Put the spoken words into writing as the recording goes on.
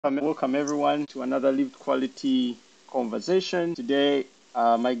Welcome everyone to another lived quality conversation. Today,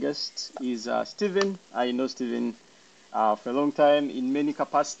 my guest is Stephen. I know Stephen for a long time in many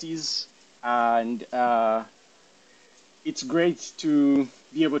capacities, and it's great to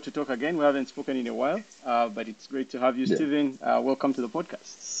be able to talk again. We haven't spoken in a while, but it's great to have you, Yeah. Stephen. Welcome to the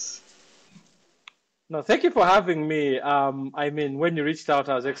podcast. No, thank you for having me. When you reached out,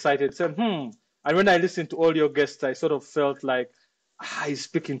 I was excited. Said, And when I listened to all your guests, I sort of felt like he's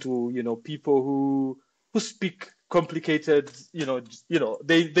speaking to people who speak complicated. They know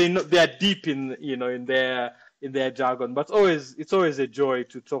they are deep in their jargon. But it's always a joy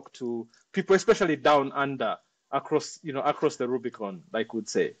to talk to people, especially down under across the Rubicon, like would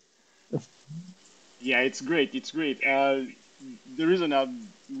say. Yeah, it's great. It's great. The reason I'm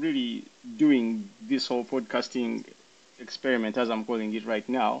really doing this whole podcasting experiment, as I'm calling it right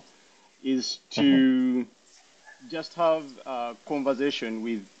now, is to just have a conversation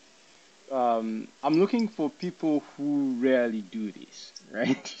with. I'm looking for people who rarely do this,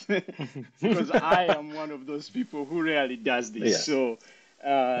 right? Because I am one of those people who rarely does this. Yeah.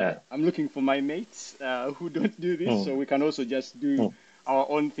 So I'm looking for my mates who don't do this, so we can also just do our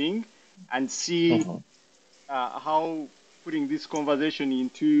own thing and see how putting this conversation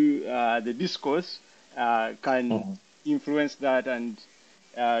into the discourse can influence that. And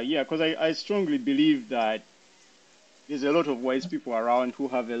because I strongly believe that there's a lot of wise people around who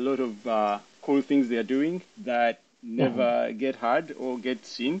have a lot of cool things they're doing that never get heard or get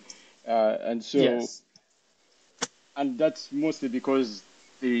seen. And so, Yes. and that's mostly because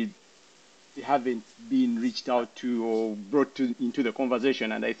they haven't been reached out to or brought into the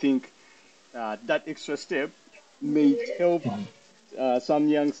conversation. And I think that extra step may help some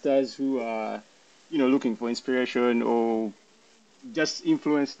youngsters who are, looking for inspiration or just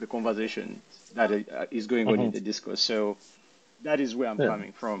influence the conversation that is going on in the discourse. So that is where I'm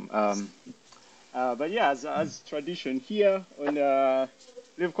coming from. But yeah, as tradition here on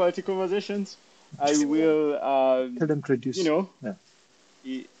Live Quality Conversations, I will, Tell them to reduce.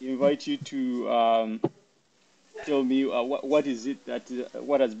 invite you to tell me what is it that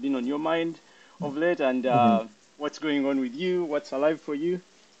what has been on your mind of late, and what's going on with you, what's alive for you,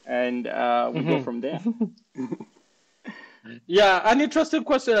 and we'll go from there. Yeah, an interesting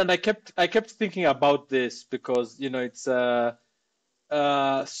question, and I kept thinking about this because it's so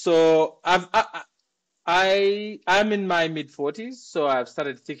I'm in my mid-40s, so I've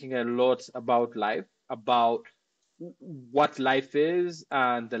started thinking a lot about life, about what life is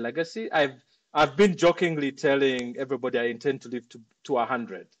and the legacy. I've been jokingly telling everybody I intend to live to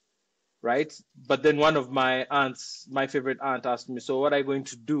 100, right? But then one of my aunts, my favorite aunt, asked me, "So what are you going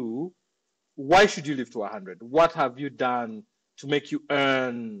to do? Why should you live to 100? What have you done to make you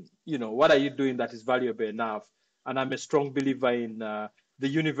earn? What are you doing that is valuable enough?" And I'm a strong believer in the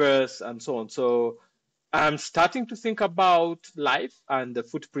universe and so on. So I'm starting to think about life and the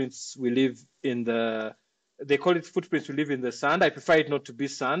footprints we leave in the. They call it footprints we leave in the sand. I prefer it not to be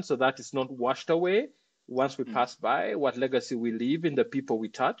sand, so that it's not washed away once we pass by. What legacy we leave in the people we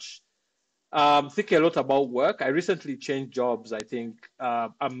touch. Thinking a lot about work. I recently changed jobs. I think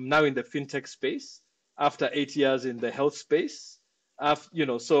I'm now in the fintech space after 8 years in the health space.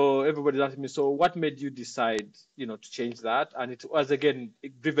 So everybody's asking me, so what made you decide, to change that? And it was again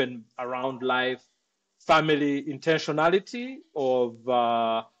driven around life, family, intentionality of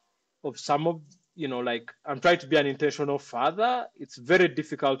some of, like I'm trying to be an intentional father. It's very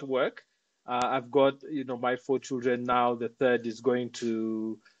difficult work. I've got, my 4 children now. The third is going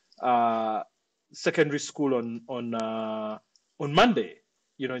to secondary school on Monday,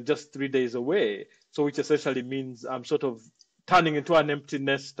 just 3 days away. So which essentially means I'm sort of turning into an empty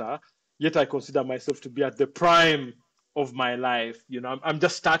nester, yet I consider myself to be at the prime of my life. I'm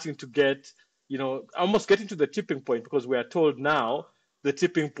just starting to get, almost getting to the tipping point, because we are told now the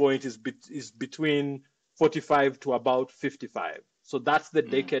tipping point is between 45 to about 55. So that's the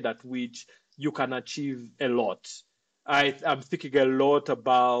decade at which you can achieve a lot. I'm thinking a lot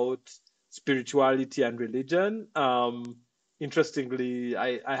about spirituality and religion. Interestingly,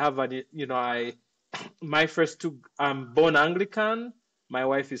 I have my first 2. I'm born Anglican. My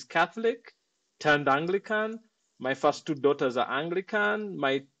wife is Catholic, turned Anglican. My first 2 daughters are Anglican.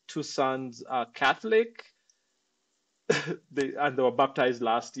 My 2 sons are Catholic. They were baptized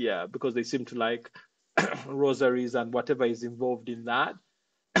last year because they seem to like rosaries and whatever is involved in that.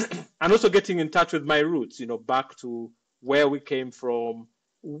 And also getting in touch with my roots, back to where we came from.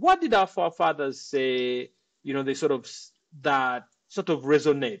 What did our forefathers say? They that sort of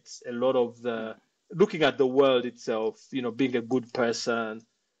resonates a lot of the looking at the world itself, being a good person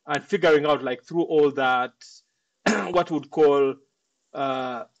and figuring out, like, through all that, what would call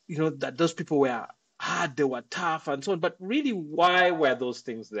that those people were hard, they were tough, and so on. But really, why were those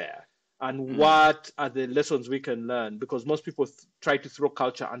things there? And what are the lessons we can learn? Because most people try to throw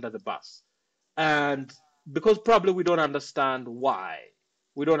culture under the bus. And because probably we don't understand why,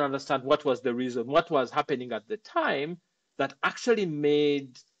 we don't understand what was the reason, what was happening at the time that actually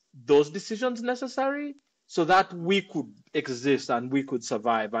made those decisions necessary so that we could exist and we could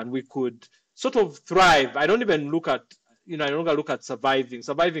survive and we could sort of thrive. I don't even look at, I don't look at surviving.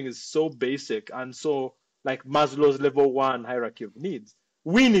 Surviving is so basic and so like Maslow's level one hierarchy of needs.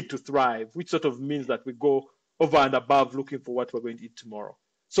 We need to thrive, which sort of means that we go over and above looking for what we're going to eat tomorrow.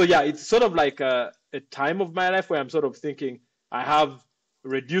 So yeah, it's sort of like a time of my life where I'm sort of thinking I have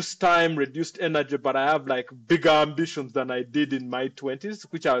reduced time, reduced energy, but I have like bigger ambitions than I did in my 20s,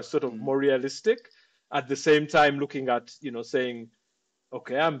 which are sort of more realistic. At the same time, looking at, saying,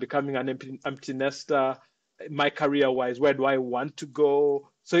 okay, I'm becoming an empty nester. My career-wise, where do I want to go?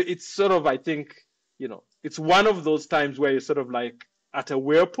 So it's sort of, I think, it's one of those times where you're sort of like at a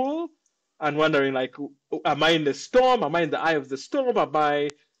whirlpool and wondering, like, am I in the storm? Am I in the eye of the storm?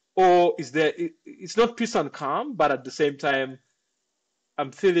 Or is there, it's not peace and calm, but at the same time,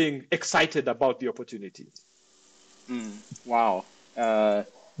 I'm feeling excited about the opportunity. Wow.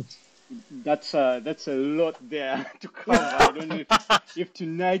 That's a lot there to cover. I don't know if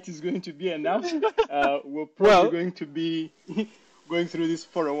tonight is going to be enough. We're probably going to be going through this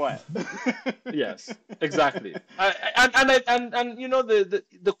for a while. Yes, exactly. And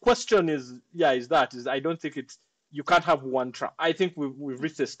the question is I don't think you can't have one track. I think we've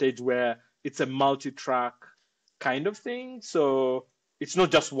reached a stage where it's a multi-track kind of thing. So it's not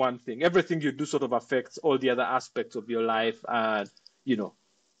just one thing. Everything you do sort of affects all the other aspects of your life. And,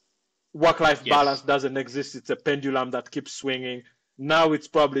 work-life balance doesn't exist. It's a pendulum that keeps swinging. Now it's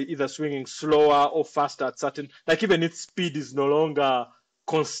probably either swinging slower or faster at certain, like even its speed is no longer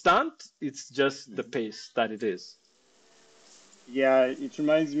constant. It's just the pace that it is. Yeah, it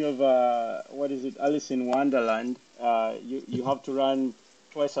reminds me of what is it, Alice in Wonderland. You have to run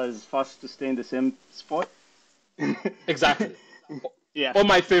twice as fast to stay in the same spot. Exactly. Yeah. Or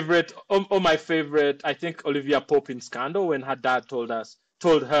my favorite, I think Olivia Pope in Scandal, when her dad told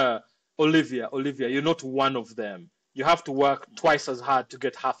her, Olivia, you're not one of them. You have to work twice as hard to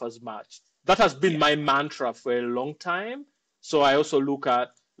get half as much. That has been my mantra for a long time. So I also look at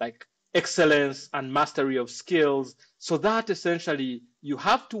like excellence and mastery of skills. So that essentially you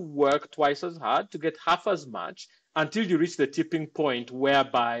have to work twice as hard to get half as much until you reach the tipping point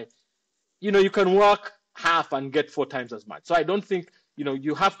whereby, you can work half and get 4 times as much. So I don't think,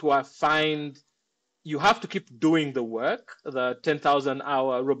 you have to you have to keep doing the work, the 10,000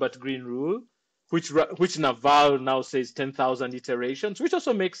 hour Robert Greene rule, which Naval now says 10,000 iterations, which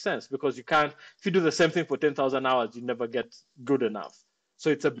also makes sense because you can't, if you do the same thing for 10,000 hours, you never get good enough.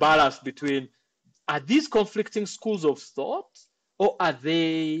 So it's a balance between, are these conflicting schools of thought, or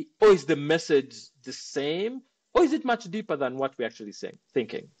is the message the same, or is it much deeper than what we're actually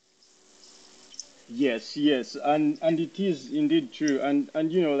thinking? Yes, and it is indeed true, and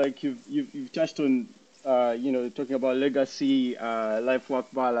like you've touched on, talking about legacy, life work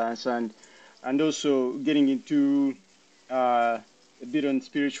balance, and also getting into a bit on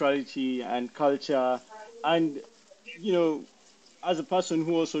spirituality and culture, and as a person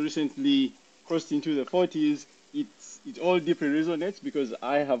who also recently crossed into the 40s, it all deeply resonates because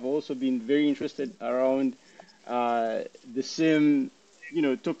I have also been very interested around the same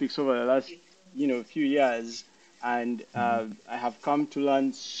topics over the last few years, and I have come to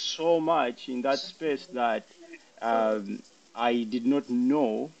learn so much in that space that I did not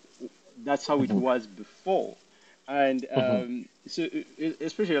know that's how it was before. And so,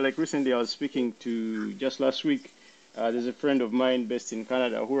 especially like recently, I was speaking to just last week. There's a friend of mine based in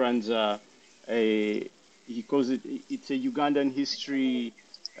Canada who runs he calls it's a Ugandan history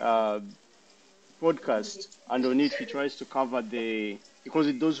podcast, and on it he tries to cover he calls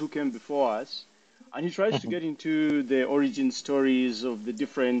it those who came before us, and he tries to get into the origin stories of the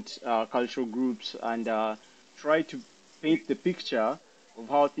different cultural groups and try to paint the picture of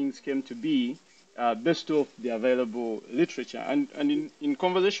how things came to be based off the available literature. And in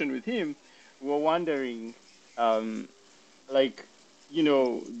conversation with him, we were wondering, like,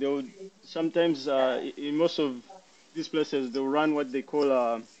 they would sometimes, in most of these places, they'll run what they call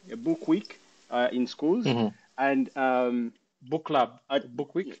a book week in schools. And book club,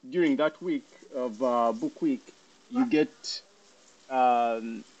 book week. During that week of book week, you get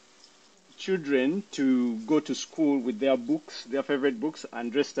children to go to school with their books, their favorite books,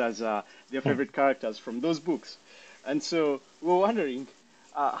 and dressed as their favorite characters from those books. And so we were wondering,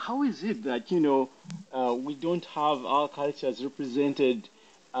 how is it that, we don't have our cultures represented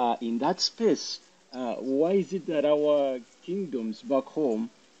in that space? Why is it that our kingdoms back home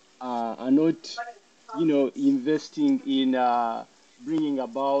are not, investing in bringing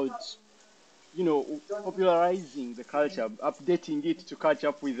about, popularizing the culture, updating it to catch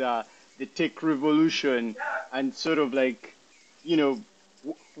up with the tech revolution, and sort of like,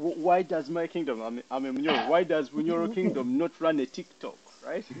 why does my kingdom, I'm a Munyoro, why does Munyoro kingdom not run a TikTok,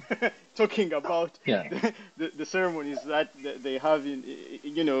 right? Talking about Yeah. the ceremonies that they have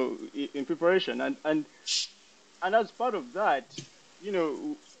in preparation, and as part of that,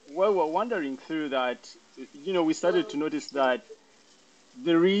 while we're wandering through that, we started to notice that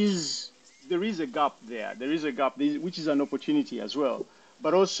there is there is a gap there. There is a gap, which is an opportunity as well.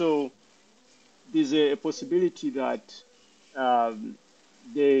 But also, there's a possibility that um,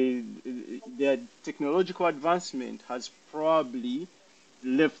 the technological advancement has probably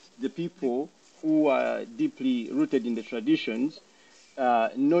left the people who are deeply rooted in the traditions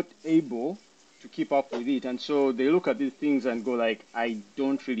not able to keep up with it, and so they look at these things and go like, I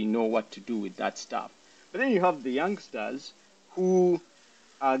don't really know what to do with that stuff. But then you have the youngsters who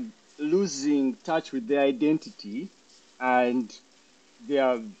are losing touch with their identity, and they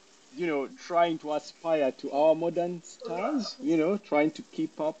are, trying to aspire to our modern stars, trying to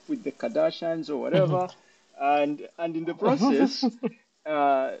keep up with the Kardashians or whatever, and in the process,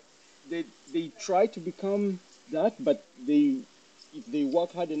 uh, they try to become that, but if they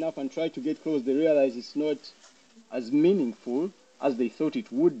work hard enough and try to get close, they realize it's not as meaningful as they thought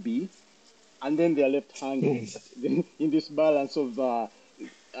it would be, and then they are left hanging in this balance of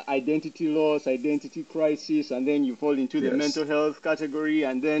identity loss, identity crisis, and then you fall into the Yes. mental health category,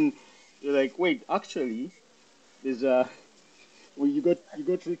 and then you're like, wait, actually, there's a well, you got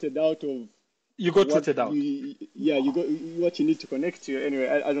rooted out of You got what rooted out. you got what you need to connect to. Anyway,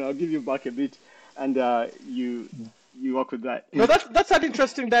 I don't know. I'll give you back a bit, and you work with that. No, that's an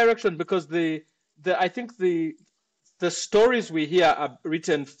interesting direction because the I think the stories we hear are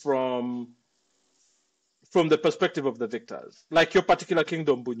written from the perspective of the victors. Like your particular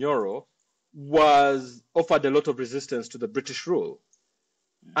kingdom, Bunyoro, was offered a lot of resistance to the British rule,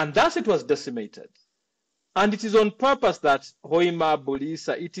 and thus it was decimated. And it is on purpose that Hoima,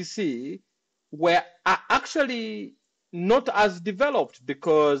 Bolisa, etc. were actually not as developed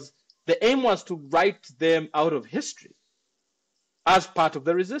because the aim was to write them out of history as part of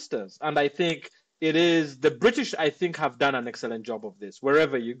the resistance. And I think it is the British, I think, have done an excellent job of this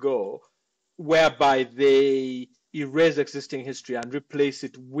wherever you go, whereby they erase existing history and replace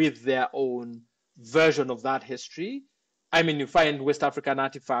it with their own version of that history. I mean, you find West African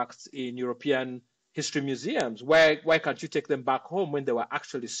artifacts in European history museums. Why can't you take them back home when they were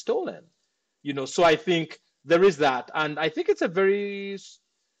actually stolen? So I think there is that. And I think it's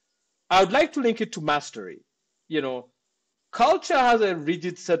I would like to link it to mastery. Culture has a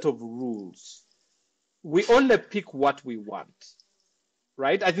rigid set of rules. We only pick what we want,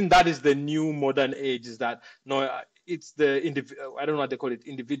 right? I think that is the new modern age. Is that no? It's the I don't know what they call it.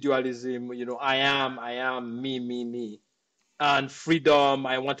 Individualism. I am me, and freedom.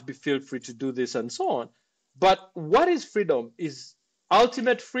 I want to feel free to do this and so on. But what is freedom? Is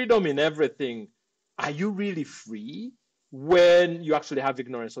ultimate freedom in everything. Are you really free when you actually have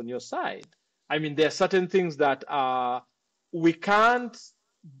ignorance on your side? I mean, there are certain things that we can't.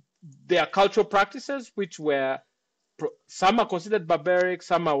 There are cultural practices which were some are considered barbaric,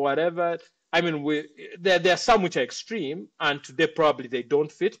 some are whatever. I mean, there are some which are extreme, and today probably they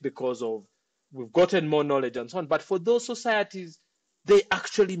don't fit because of we've gotten more knowledge and so on. But for those societies, they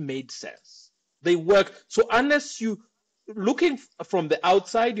actually made sense. They work. So unless you looking from the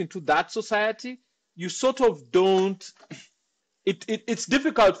outside into that society, you sort of don't. It's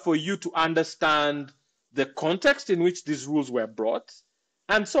difficult for you to understand the context in which these rules were brought,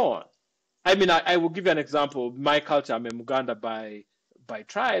 and so on. I mean, I will give you an example. My culture, I'm a Muganda by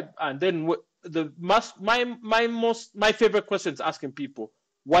tribe, and then my favorite question is asking people,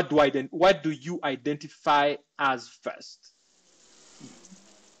 what do you identify as first?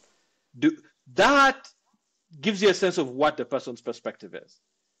 That gives you a sense of what the person's perspective is.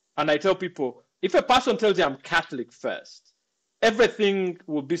 And I tell people, if a person tells you I'm Catholic first, everything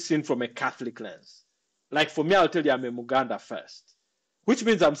will be seen from a Catholic lens. Like for me, I'll tell you I'm a Muganda first, which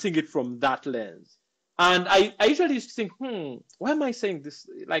means I'm seeing it from that lens. And I usually used to think, why am I saying this?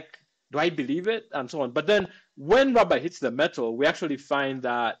 Like, do I believe it? And so on. But then when rubber hits the metal, we actually find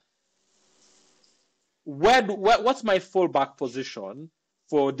that what's my fallback position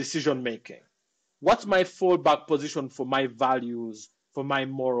for decision making? What's my fallback position for my values, for my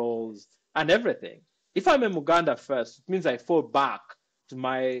morals, and everything? If I'm a Muganda first, it means I fall back to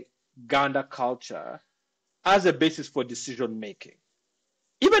my Ganda culture as a basis for decision making,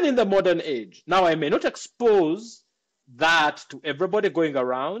 even in the modern age. Now, I may not expose that to everybody going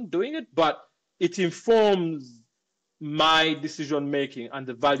around doing it, but it informs my decision making and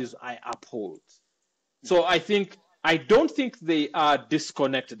the values I uphold. So I don't think they are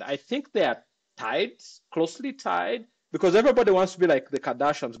disconnected. I think they are tied, closely tied, because everybody wants to be like the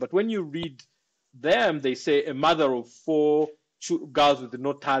Kardashians. But when you read them, they say a mother of four girls with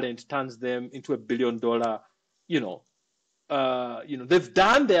no talent turns them into $1 billion, they've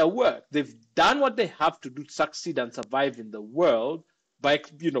done their work. They've done what they have to do to succeed and survive in the world by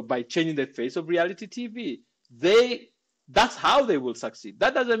changing the face of reality TV. That's how they will succeed.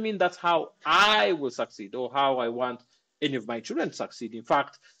 That doesn't mean that's how I will succeed or how I want any of my children to succeed. In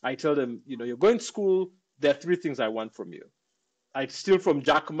fact, I tell them, you're going to school. There are 3 things I want from you. I steal from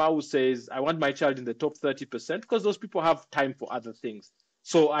Jack Ma, who says, I want my child in the top 30% because those people have time for other things.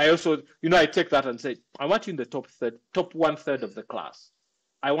 So I also, I take that and say, I want you in the top 1/3 of the class.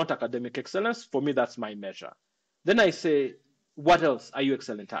 I want academic excellence. For me, that's my measure. Then I say, what else are you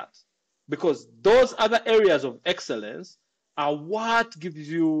excellent at? Because those other areas of excellence are what gives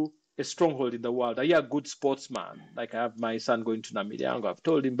you a stronghold in the world. Are you a good sportsman? Like I have my son going to Namiliango. I've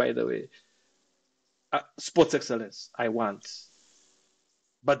told him, by the way, sports excellence, I want.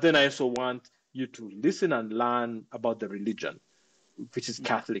 But then I also want you to listen and learn about the religion, which is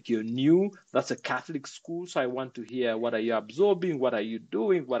Catholic. You're new, that's a Catholic school, so I want to hear, what are you absorbing? What are you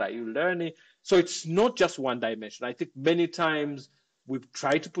doing? What are you learning? So it's not just one dimension. I think many times we've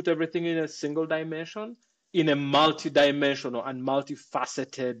tried to put everything in a single dimension, in a multi-dimensional and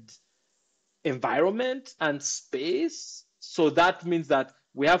multifaceted environment and space. So that means that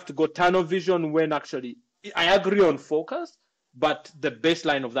we have to go tunnel vision when actually, I agree on focus, but the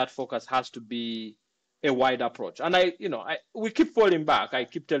baseline of that focus has to be a wide approach. And we keep falling back. I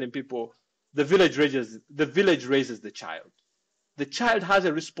keep telling people the village raises the child. The child has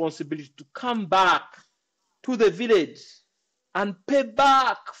a responsibility to come back to the village and pay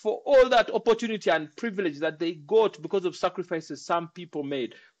back for all that opportunity and privilege that they got because of sacrifices some people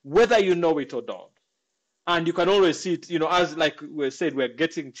made, whether you know it or don't. And you can always see it, as like we said, we're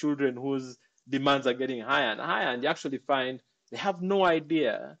getting children whose demands are getting higher and higher, and you actually find they have no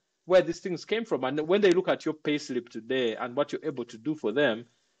idea where these things came from. And when they look at your payslip today and what you're able to do for them,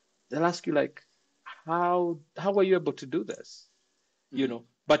 they'll ask you like, how are you able to do this?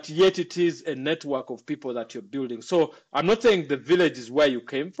 But yet it is a network of people that you're building. So I'm not saying the village is where you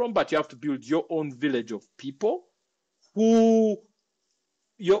came from, but you have to build your own village of people, your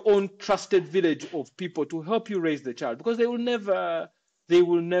own trusted village of people to help you raise the child, because they will never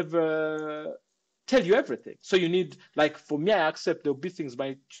tell you everything. So you need, like, for me, I accept there'll be things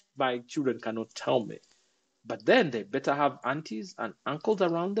my children cannot tell me. But then they better have aunties and uncles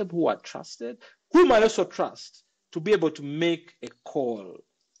around them who are trusted, whom I also trust to be able to make a call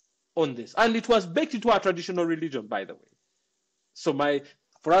on this. And it was baked into our traditional religion, by the way. So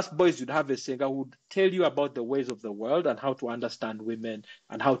for us boys, you'd have a singer who would tell you about the ways of the world and how to understand women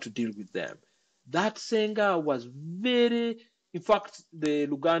and how to deal with them. That singer was very, in fact, the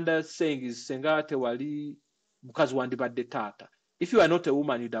Luganda saying is Senga tewali mukazi wandibadde tata. If you are not a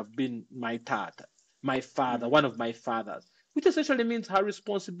woman, you'd have been my tata, my father, one of my fathers, which essentially means her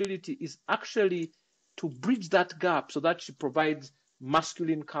responsibility is actually to bridge that gap so that she provides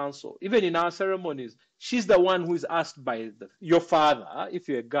masculine counsel. Even in our ceremonies, she's the one who is asked by your father, if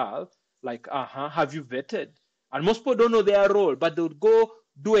you're a girl, like, have you vetted? And most people don't know their role, but they would go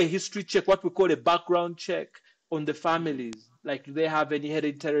do a history check, what we call a background check on the families. Like, do they have any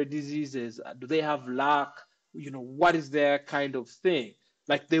hereditary diseases? Do they have luck? What is their kind of thing?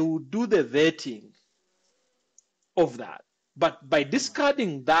 Like, they would do the vetting of that. But by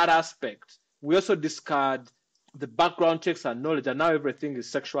discarding that aspect, we also discard the background checks and knowledge, and now everything is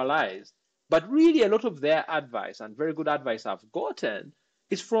sexualized. But really, a lot of their advice, and very good advice I've gotten,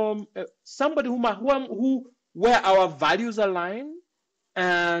 is from somebody where our values align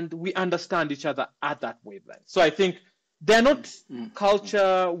and we understand each other at that wavelength. So I think they're not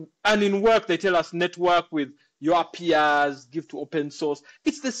culture, and in work they tell us network with your peers, give to open source.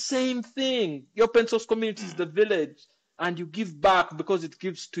 It's the same thing. Your open source community is the village, and you give back because it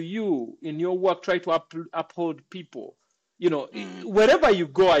gives to you. In your work, try to uphold people. Wherever you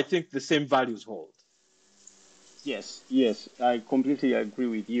go, I think the same values hold. Yes, I completely agree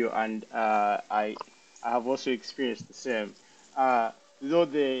with you, and I have also experienced the same. Though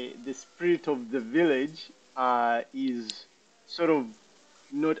the spirit of the village is sort of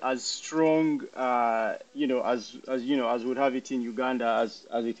not as strong, as would have it in Uganda,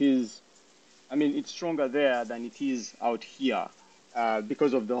 as it is. I mean, it's stronger there than it is out here.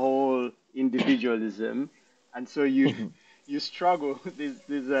 because of the whole individualism, and so you struggle.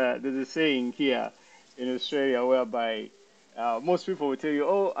 There's a saying here in Australia whereby most people will tell you,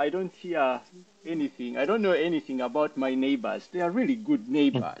 "Oh, I don't hear anything. I don't know anything about my neighbors. They are really good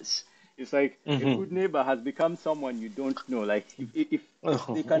neighbors." It's like a good neighbor has become someone you don't know. Like if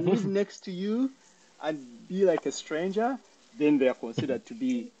they can live next to you and be like a stranger, then they are considered to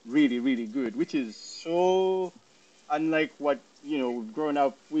be really, really good, which is so unlike what we've grown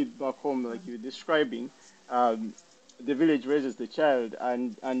up with back home, like you're describing. The village raises the child,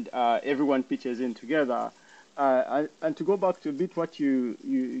 and everyone pitches in together. And to go back to a bit what you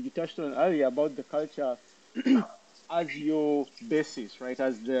touched on earlier about the culture as your basis, right?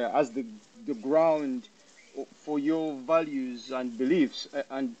 As the ground for your values and beliefs,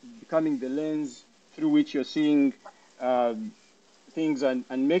 and becoming the lens through which you're seeing um, things and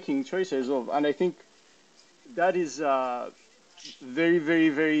making choices of. And I think that is very, very,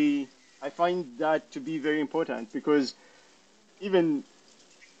 very. I find that to be very important because even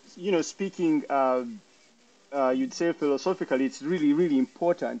speaking, you'd say philosophically, it's really, really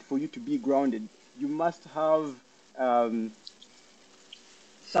important for you to be grounded. You must have um,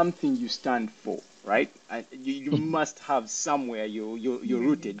 something you stand for, right? And you must have somewhere you're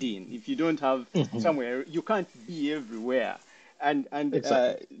rooted in. If you don't have somewhere, you can't be everywhere. And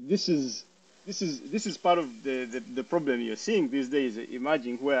Exactly. this is part of the problem you're seeing these days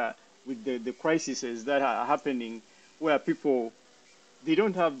emerging, where with the crises that are happening, where people they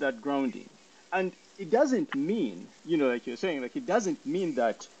don't have that grounding. And it doesn't mean, like you're saying, like it doesn't mean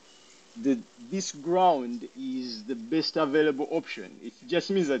that the this ground is the best available option. It just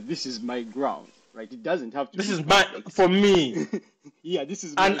means that this is my ground, right? It doesn't have to This be is my perfect. for me. Yeah, this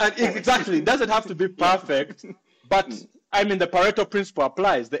is my And sport. exactly, it doesn't have to be Yeah. perfect, but I mean, the Pareto principle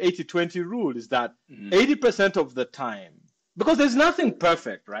applies. The 80-20 rule is that Mhm. 80% of the time, because there's nothing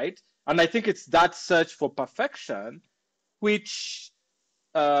perfect, right? And I think it's that search for perfection which,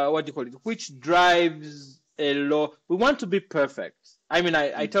 what do you call it, which drives a law. We want to be perfect. I mean,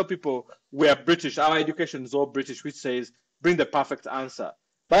 I tell people we are British, our education is all British, which says bring the perfect answer.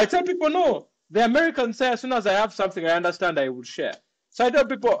 But I tell people, no, the Americans say as soon as I have something I understand, I will share. So I tell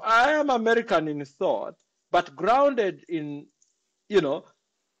people, I am American in thought, but grounded in, you know,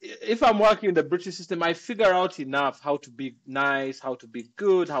 if I'm working in the British system, I figure out enough how to be nice, how to be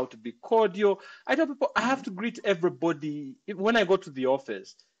good, how to be cordial. I tell people I have to greet everybody. When I go to the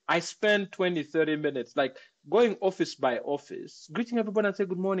office, I spend 20, 30 minutes like going office by office, greeting everybody and say,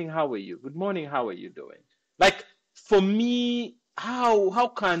 good morning, how are you? Good morning, how are you doing? Like for me, how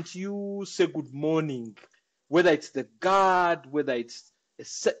can't you say good morning? Whether it's the guard, whether it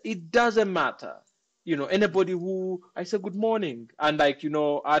doesn't matter. Anybody who I say good morning, and like,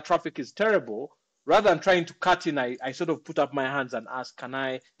 our traffic is terrible. Rather than trying to cut in, I sort of put up my hands and ask, can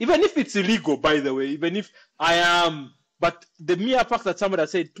I, even if it's illegal, by the way, even if I am, but the mere fact that somebody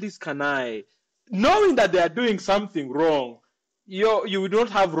said, please, can I, knowing that they are doing something wrong, you don't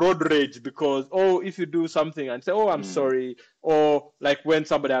have road rage because, if you do something and say, I'm Mm. sorry, or like when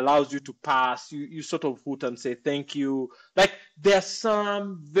somebody allows you to pass, you sort of hoot and say thank you. Like there's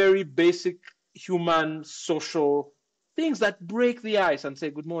some very basic human social things that break the ice and say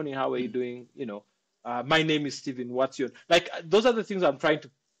good morning, how are you doing, my name is Stephen, what's your, like those are the things I'm trying to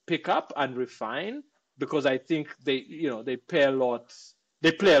pick up and refine, because I think they play a lot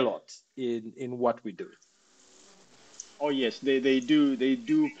in what we do. Oh yes, they do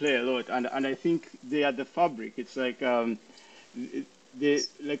play a lot, and I think they are the fabric. It's like like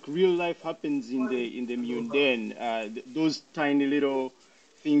real life happens in the mundane, those tiny little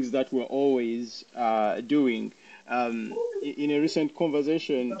things that we're always doing. In a recent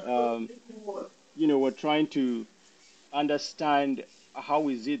conversation, we're trying to understand how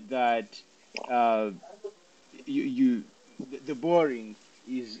is it that uh, the boring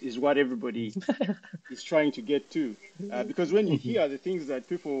is what everybody is trying to get to. Because when you hear the things that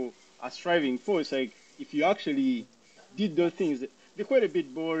people are striving for, it's like if you actually did those things, they're quite a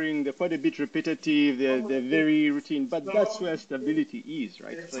bit boring, they're quite a bit repetitive, they're very routine, but that's where stability is,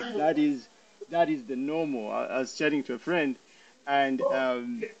 right? It's like that is the normal. I was chatting to a friend, and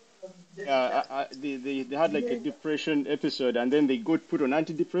they had like a depression episode, and then they got put on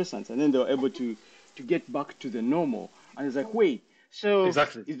antidepressants, and then they were able to get back to the normal. And it's like, wait, so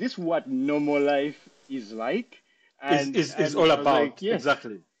Exactly. is this what normal life is like? Is And is is and all I was like, about yes,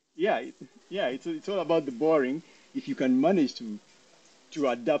 exactly. yeah, yeah. It's all about the boring. If you can manage to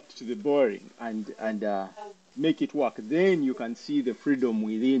adapt to the boring and make it work, then you can see the freedom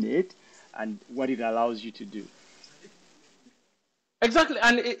within it and what it allows you to do. Exactly,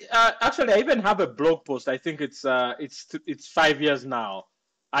 and actually, I even have a blog post. I think it's 5 years now.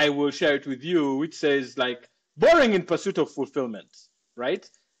 I will share it with you, which says like boring in pursuit of fulfillment, right?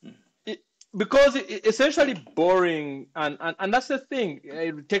 It, because essentially boring, and that's the thing.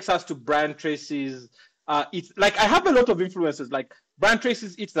 It takes us to Brian Tracy's. It's like I have a lot of influences. Like Brian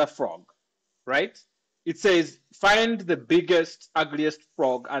Tracy's "Eat That Frog," right? It says find the biggest, ugliest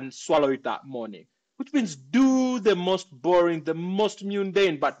frog and swallow it that morning, which means do the most boring, the most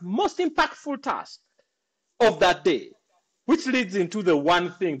mundane, but most impactful task of that day, which leads into the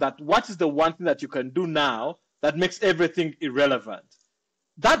one thing that what is the one thing that you can do now that makes everything irrelevant?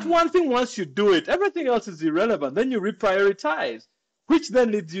 That one thing, once you do it, everything else is irrelevant. Then you reprioritize, which then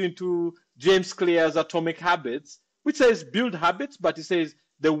leads you into James Clear's Atomic Habits, which says build habits, but it says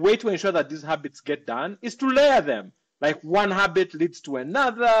the way to ensure that these habits get done is to layer them. Like one habit leads to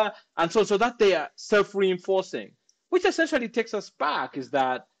another, and so that they are self-reinforcing, which essentially takes us back is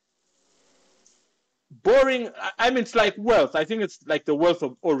that boring, I mean, it's like wealth. I think it's like the wealth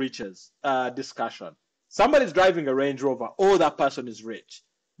of all riches discussion. Somebody's driving a Range Rover. Oh, that person is rich.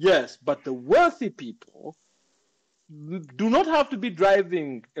 Yes, but the wealthy people do not have to be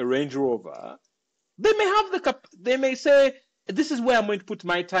driving a Range Rover. They may have they may say, this is where I'm going to put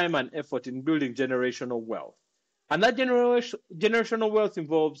my time and effort in building generational wealth. And that generational wealth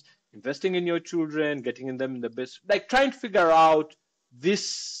involves investing in your children, getting them in the best, like trying to figure out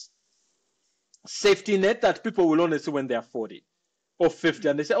this safety net that people will only see when they're 40 or 50.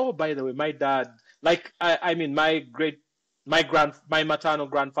 And they say, oh, by the way, my dad, like, I mean, my maternal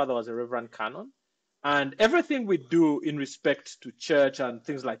grandfather was a Reverend Canon. And everything we do in respect to church and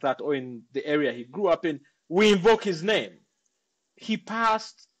things like that, or in the area he grew up in, we invoke his name. He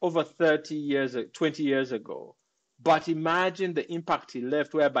passed over 20 years ago. But imagine the impact he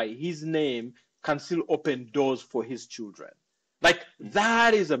left, whereby his name can still open doors for his children. Like,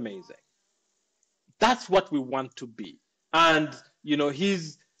 that is amazing. That's what we want to be. And, you know,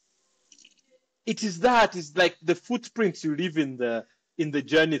 it's like the footprints you leave in the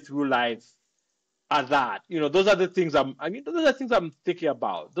journey through life are that. You know, those are the things those are the things I'm thinking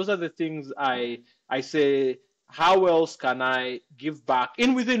about. Those are the things I say, how else can I give back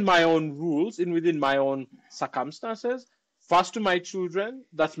within my own rules, within my own circumstances? First to my children,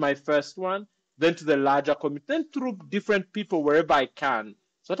 that's my first one. Then to the larger community, then through different people wherever I can,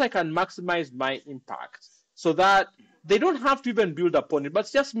 so that I can maximize my impact, so that they don't have to even build upon it, but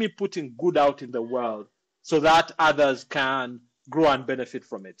it's just me putting good out in the world so that others can grow and benefit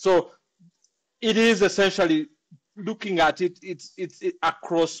from it. So it is essentially looking at it, it's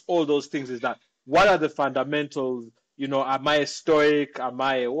across all those things, is that what are the fundamentals? You know, am I a stoic? Am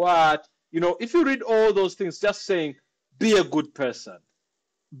I a what? You know, if you read all those things, just saying, be a good person,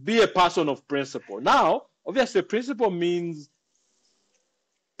 be a person of principle. Now, obviously, principle means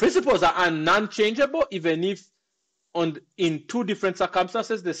principles are non-changeable, even if in two different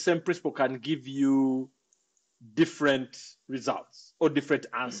circumstances, the same principle can give you different results or different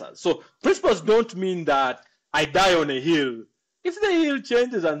answers. So principles don't mean that I die on a hill. If the hill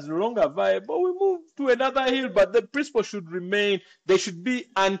changes and is no longer viable, we move to another hill, but the principle should remain. They should be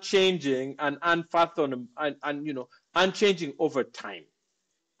unchanging and unfathomable and you know, unchanging over time.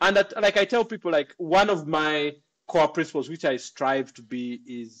 And that, like I tell people, like one of my core principles, which I strive to be,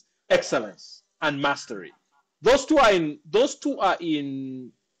 is excellence and mastery. Those two are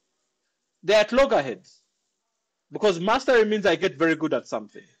they're at loggerheads, because mastery means I get very good at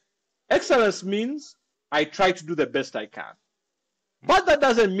something. Excellence means I try to do the best I can. But that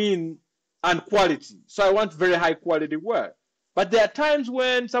doesn't mean quality. So I want very high quality work. But there are times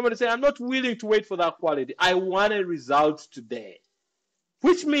when somebody says, I'm not willing to wait for that quality. I want a result today.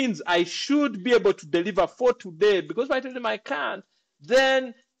 Which means I should be able to deliver for today, because if I tell them I can't,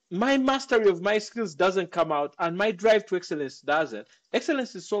 then my mastery of my skills doesn't come out and my drive to excellence doesn't.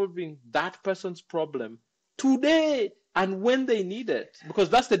 Excellence is solving that person's problem today and when they need it, because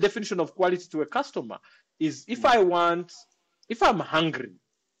that's the definition of quality to a customer. Is if I'm hungry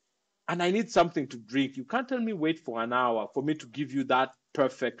and I need something to drink, you can't tell me wait for an hour for me to give you that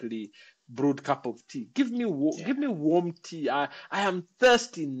perfectly brewed cup of tea. Give me warm tea. I am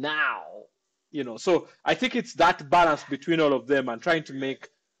thirsty now. You know, so I think it's that balance between all of them and trying to make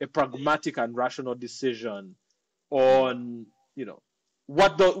a pragmatic and rational decision on, you know,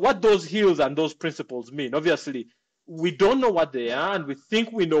 what those hills and those principles mean. Obviously, we don't know what they are and we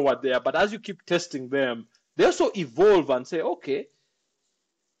think we know what they are, but as you keep testing them, they also evolve and say, okay,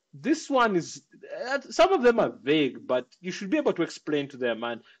 this one is, some of them are vague, but you should be able to explain to them,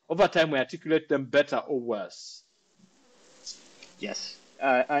 and over time we articulate them better or worse. Yes,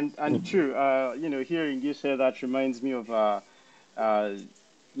 and true. You know, hearing you say that reminds me of uh,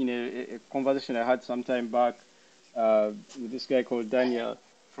 a conversation I had some time back with this guy called Daniel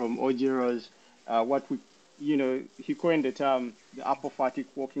from Ojiros. What we, he coined the term the apophatic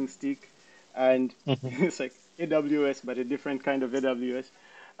walking stick, and Mhm. it's like AWS, but a different kind of AWS.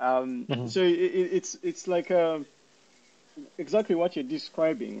 Mhm. So it's like exactly what you're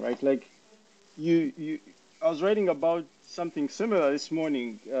describing, right? Like you I was writing about something similar this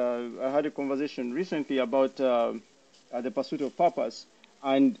morning. I had a conversation recently about the pursuit of purpose,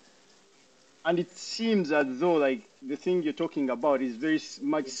 and it seems as though like the thing you're talking about is very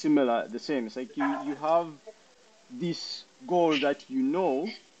much similar, the same. It's like you have this goal that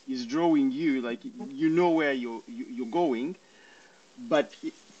is drawing you, like where you're going, but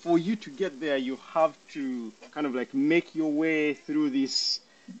for you to get there, you have to kind of like make your way through this,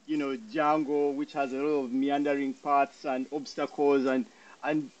 jungle, which has a lot of meandering paths and obstacles,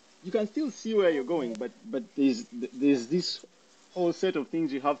 and you can still see where you're going, but there's this whole set of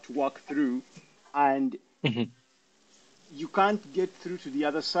things you have to walk through, and Mhm. you can't get through to the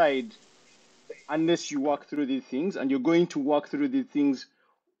other side unless you walk through these things, and you're going to walk through these things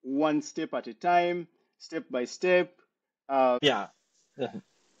one step at a time, step by step. Yeah.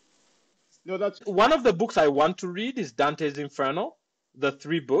 No, that's One of the books I want to read is Dante's Inferno, the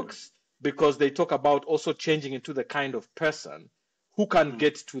three books, because they talk about also changing into the kind of person who can Mhm.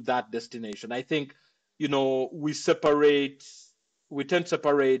 get to that destination. I think, we separate, we tend to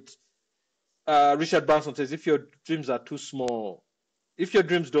separate. Richard Branson says, if your dreams are too small, if your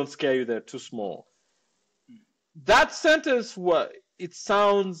dreams don't scare you, they're too small. That sentence, it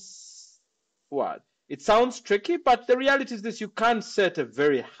sounds, what? It sounds tricky, but the reality is this: you can't set a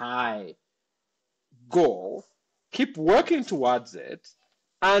very high goal, keep working towards it,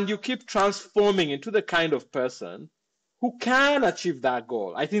 and you keep transforming into the kind of person who can achieve that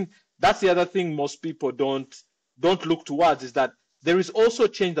goal. I think that's the other thing most people don't look towards, is that there is also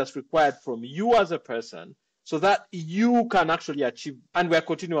change that's required from you as a person so that you can actually achieve, and we're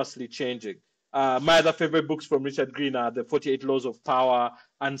continuously changing. My other favorite books from Richard Green are The 48 Laws of Power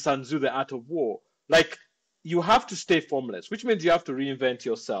and Sun Tzu, The Art of War. Like, you have to stay formless, which means you have to reinvent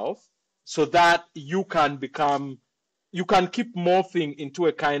yourself so that you can keep morphing into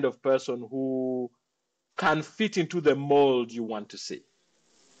a kind of person who can fit into the mold you want to see.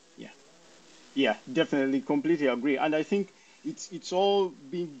 yeah. Yeah, definitely, completely agree. And I think it's all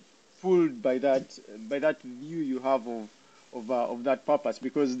being pulled by that view you have of that purpose,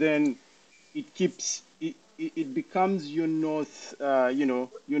 because then it becomes your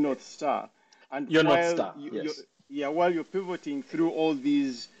your north star. And You're not star, yes. while you're pivoting through all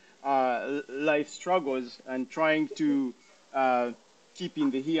these life struggles and trying to uh, keep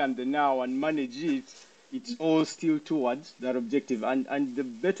in the here and the now and manage it, it's all still towards that objective. And the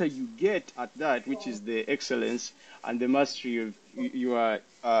better you get at that, which is the excellence and the mastery of you are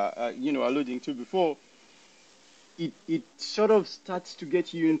alluding to before, it sort of starts to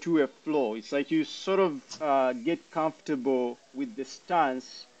get you into a flow. It's like you sort of get comfortable with the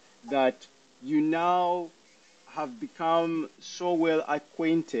stance that you now have become so well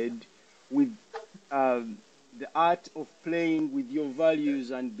acquainted with the art of playing with your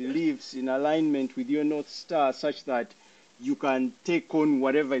values and beliefs in alignment with your North Star, such that you can take on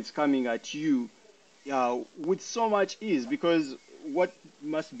whatever is coming at you with so much ease, because what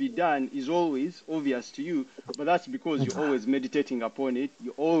must be done is always obvious to you, but that's because you're always meditating upon it.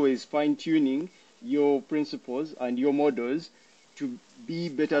 You're always fine tuning your principles and your models to be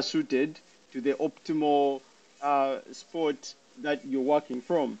better suited to the optimal sport that you're working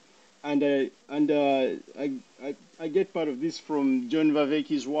from. I get part of this from John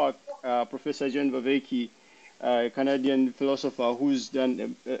Vervaeke's work, Professor John Vervaeke, Canadian philosopher who's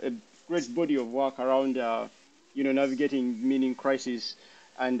done a great body of work around navigating meaning crisis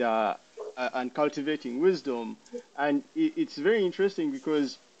and cultivating wisdom. And it's very interesting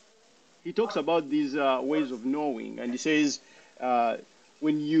because he talks about these ways of knowing, and he says uh,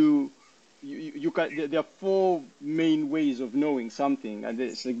 when you can, there are four main ways of knowing something, and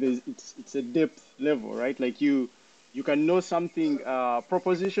it's like it's a depth level, right? Like you can know something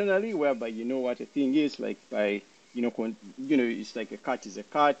propositionally, whereby you know what a thing is, like by it's like a cat is a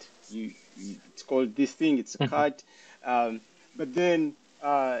cat. It's called this thing, it's a cat. But then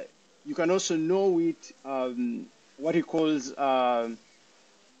you can also know it, what he calls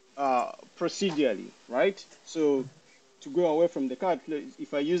procedurally, right? So to go away from the car,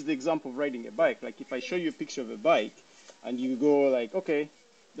 if I use the example of riding a bike, like if I show you a picture of a bike and you go like, okay,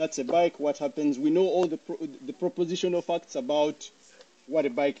 that's a bike, what happens? We know all the propositional facts about what a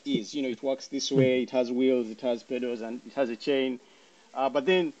bike is. It works this way, it has wheels, it has pedals, and it has a chain. But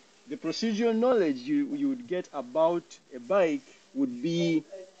then The procedural knowledge you would get about a bike would be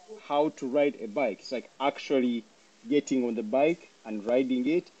how to ride a bike. It's like actually getting on the bike and riding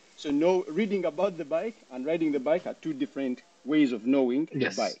it. So no, reading about the bike and riding the bike are two different ways of knowing a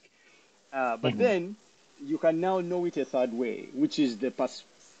Yes. bike. But then you can now know it a third way, which is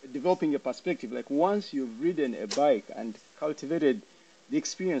developing a perspective. Like once you've ridden a bike and cultivated the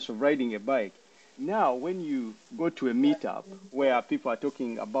experience of riding a bike, now when you go to a meetup where people are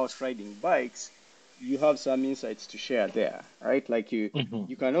talking about riding bikes, you have some insights to share there, right? Like you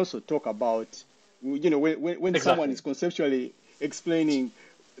can also talk about, when someone Exactly. is conceptually explaining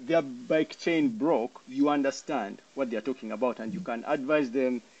their bike chain broke, you understand what they're talking about, and you can advise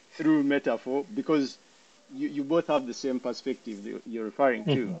them through metaphor because you both have the same perspective you're referring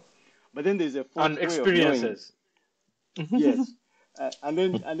to. But then there's a And fourth way of knowing. experiences. Yes, and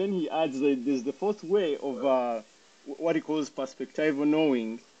then he adds that there's the fourth way of what he calls perspectival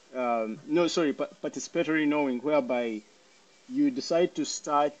knowing. No, sorry, participatory knowing, whereby you decide to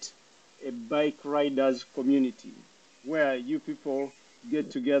start a bike riders community where you people get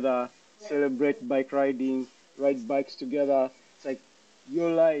together, celebrate bike riding, ride bikes together. It's like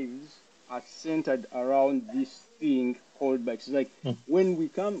your lives are centered around this thing called bikes. It's like when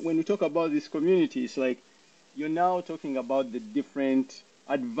we talk about this community, it's like you're now talking about the different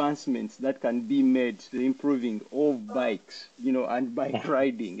advancements that can be made to the improving of bikes, and bike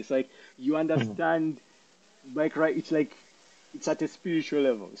riding. It's like you understand bike ride. It's like it's at a spiritual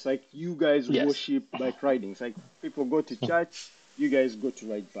level. It's like you guys Yes. worship bike riding. It's like people go to church, you guys go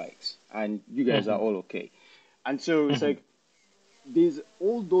to ride bikes, and you guys are all okay. And so it's like there's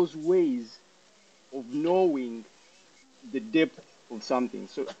all those ways of knowing the depth of something.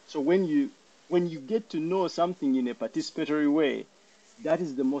 So when you get to know something in a participatory way, that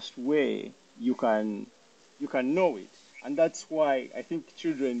is the most way you can know it. And that's why I think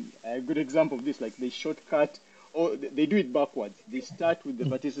children are a good example of this. Like they shortcut, or they do it backwards. They start with the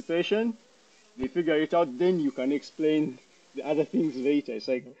participation, they figure it out, then you can explain the other things later. It's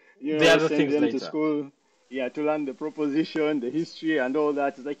like, The other send things them to later. school, yeah, to learn the proposition, the history, and all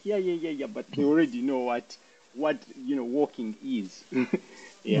that. It's like, yeah, but they already know what walking is.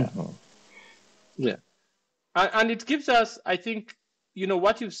 Yeah. Yeah. And it gives us, I think,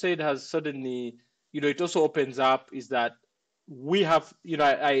 what you've said has suddenly, it also opens up is that we have,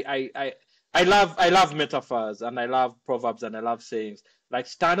 I love metaphors and I love proverbs and I love sayings like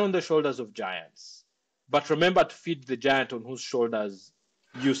stand on the shoulders of giants, but remember to feed the giant on whose shoulders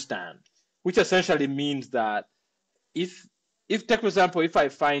you stand, which essentially means that if take for example, if I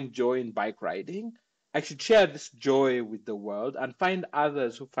find joy in bike riding, I should share this joy with the world and find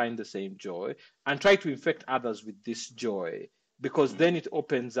others who find the same joy and try to infect others with this joy, because then it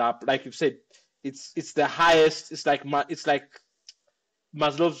opens up, like you've said, it's the highest. It's like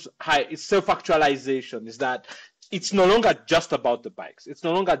Maslow's high. It's self-actualization. Is that it's no longer just about the bikes. It's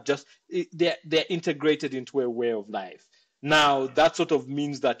no longer just they're integrated into a way of life. Now that sort of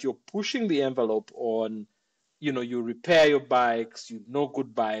means that you're pushing the envelope on, you repair your bikes,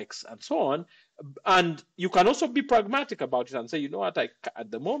 good bikes, and so on. And you can also be pragmatic about it and say, what,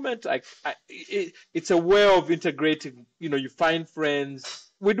 at the moment, it's a way of integrating. You find friends.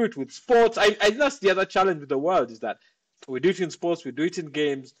 We do it with sports. That's the other challenge with the world is that we do it in sports, we do it in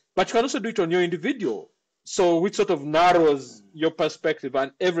games, but you can also do it on your individual. So which sort of narrows your perspective,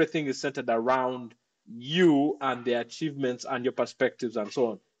 and everything is centered around you and the achievements and your perspectives and so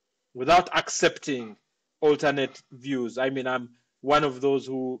on, without accepting alternate views. I mean, I'm one of those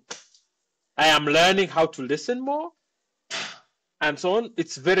who I am learning how to listen more and so on.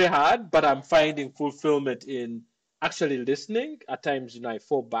 It's very hard, but I'm finding fulfillment in actually listening. At times, I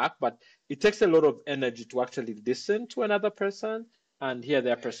fall back, but it takes a lot of energy to actually listen to another person and hear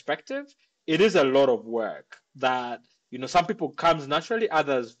their perspective. It is a lot of work that, some people comes naturally,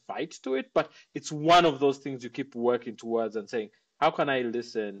 others fight to it, but it's one of those things you keep working towards and saying, how can I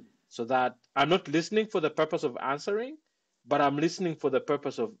listen so that I'm not listening for the purpose of answering, but I'm listening for the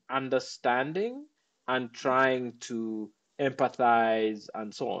purpose of understanding and trying to empathize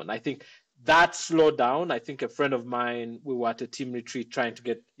and so on. I think that slowed down. I think a friend of mine, we were at a team retreat trying to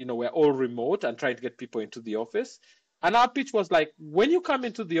get, we're all remote and trying to get people into the office. And our pitch was like, when you come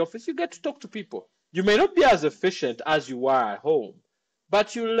into the office, you get to talk to people. You may not be as efficient as you are at home,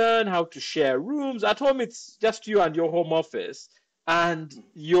 but you learn how to share rooms. At home, it's just you and your home office, and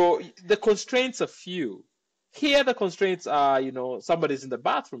the constraints are few. Here, the constraints are, somebody's in the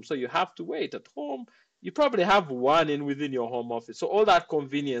bathroom, so you have to wait. At home, you probably have one within your home office. So all that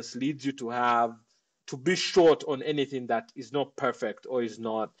convenience leads you to be short on anything that is not perfect or is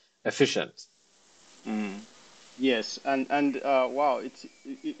not efficient. Yes, and wow,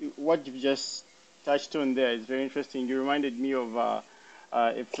 what you've just touched on there is very interesting. You reminded me of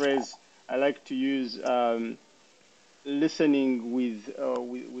a phrase I like to use, listening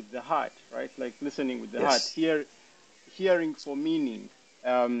with the heart, right? Like listening with the heart. Yes. Hearing for meaning.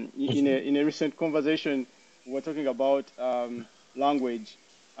 In a recent conversation, we were talking about language,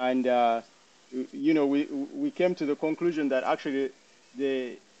 and we came to the conclusion that actually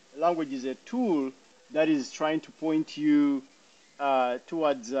the language is a tool that is trying to point you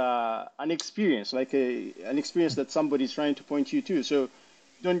towards an experience, like an experience that somebody is trying to point you to. So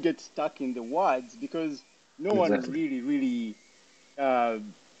don't get stuck in the words, because no one Exactly. really uh,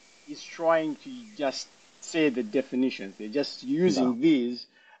 is trying to just say the definitions. They're just No. using these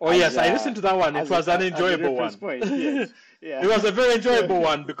Oh yes, I listened to that one. It was an as a enjoyable reference one. point. Yes, It yeah. was a very So enjoyable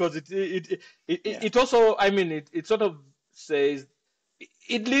one because yeah. it also, I mean, it sort of says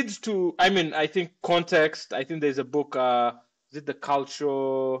it leads to, I mean, I think context. I think there's a book, is it The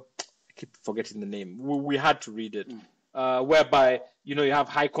Culture? I keep forgetting the name. We had to read it, whereby, you have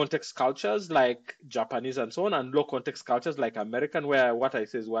high context cultures like Japanese and so on, and low context cultures like American, where what I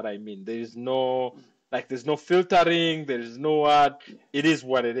say is what I mean. There's no filtering, there is no what, it is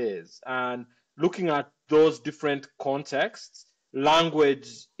what it is. And looking at those different contexts,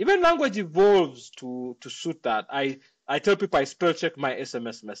 even language evolves to suit that. I tell people I spell check my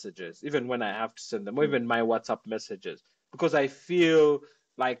SMS messages, even when I have to send them, or even my WhatsApp messages, because I feel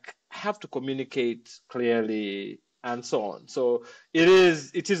like I have to communicate clearly and so on. So it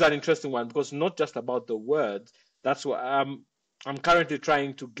is an interesting one, because not just about the words. That's what I'm currently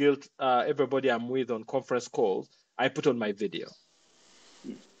trying to guilt everybody I'm with on conference calls. I put on my video.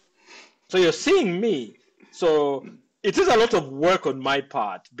 So you're seeing me. So it is a lot of work on my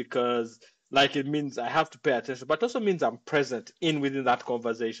part, because like it means I have to pay attention, but also means I'm present within that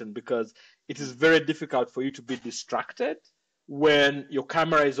conversation, because it is very difficult for you to be distracted when your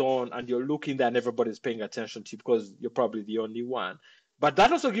camera is on and you're looking there and everybody's paying attention to you, because you're probably the only one. But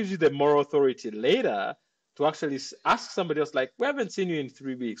that also gives you the moral authority later to actually ask somebody else, like, we haven't seen you in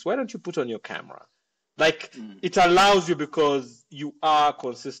 3 weeks. Why don't you put on your camera? Like, it allows you, because you are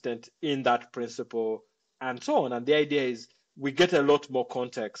consistent in that principle and so on. And the idea is we get a lot more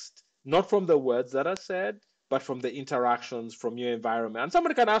context, not from the words that are said, but from the interactions from your environment. And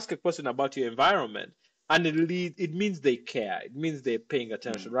somebody can ask a question about your environment, and it means they care. It means they're paying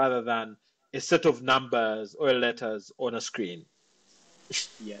attention, rather than a set of numbers or letters on a screen.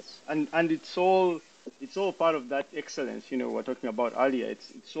 Yes, and it's all part of that excellence, we're talking about earlier.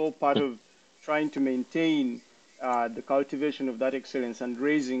 It's all part of trying to maintain the cultivation of that excellence and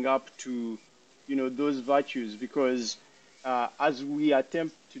raising up to, those virtues, because as we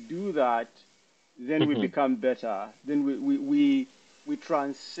attempt to do that, then we Mhm. become better. Then we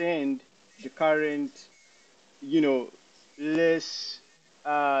transcend the current, you know, less,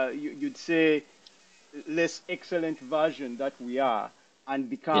 you'd say, less excellent version that we are, and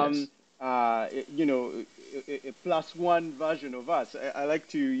become, Yes. a plus one version of us. I like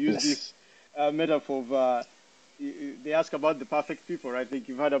to use Yes. this metaphor of, they ask about the perfect people, right? I think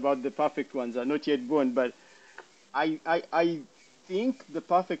you've heard about the perfect ones are not yet born, but I think the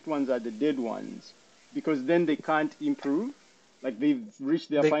perfect ones are the dead ones, because then they can't improve, like they've reached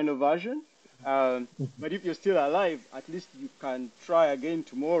their They, final version. But if you're still alive, at least you can try again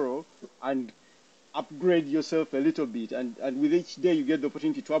tomorrow and upgrade yourself a little bit. And with each day, you get the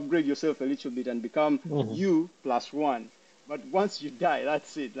opportunity to upgrade yourself a little bit and become Mhm. you plus one. But once you die,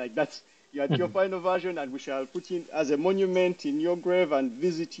 that's it. Like you're at your Mhm. final version, and we shall put in as a monument in your grave and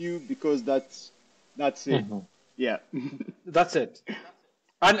visit you, because that's it. Mhm. Yeah. That's it.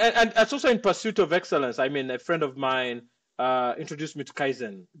 And it's also in pursuit of excellence. I mean, a friend of mine introduced me to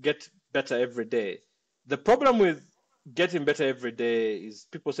Kaizen, get better every day. The problem with getting better every day is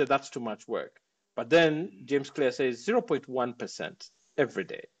people say that's too much work. But then James Clear says 0.1% every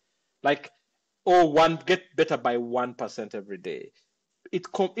day. Like, or get better by 1% every day.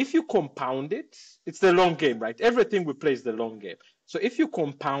 If you compound it, it's the long game, right? Everything we play is the long game. So if you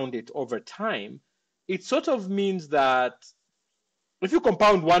compound it over time, it sort of means that if you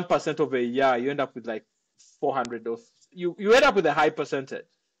compound 1% over a year, you end up with like 400 of you end up with a high percentage.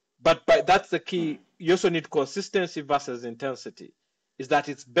 But that's the key. You also need consistency versus intensity. Is that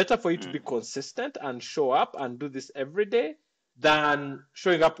it's better for you to be consistent and show up and do this every day than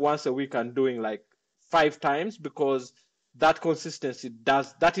showing up once a week and doing like 5 times, because that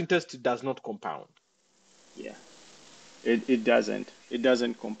intensity does not compound. Yeah. It doesn't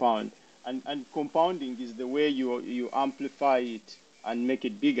compound, and compounding is the way you amplify it and make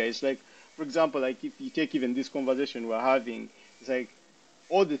it bigger. It's like, for example, like if you take even this conversation we're having, it's like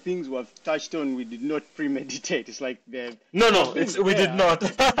all the things we've touched on, we did not premeditate. It's like No, they've been we did there. not.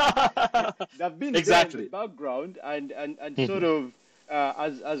 They've been there in the Exactly. background, and sort Mhm.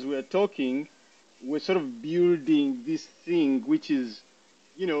 of as we're talking, we're sort of building this thing, which is,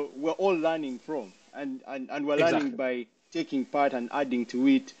 we're all learning from, and we're learning Exactly. by taking part and adding to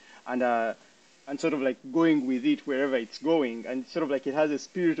it, and sort of like going with it wherever it's going, and sort of like it has a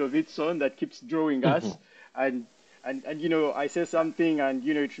spirit of its own that keeps drawing us, Mhm. and I say something, and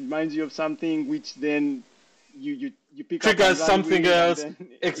it reminds you of something, which then you pick up and Triggers run something with, and else. then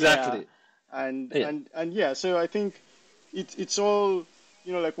yeah, Exactly. and Yeah. yeah. So I think it's all,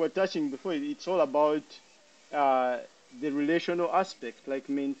 like we're touching before. It's all about uh, the relational aspect, like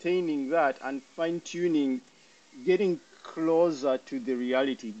maintaining that and fine tuning, getting closer to the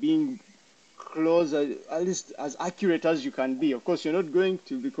reality, being closer, at least as accurate as you can be. Of course, you're not going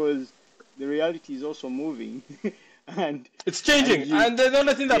to, because the reality is also moving, and It's and changing. you, And the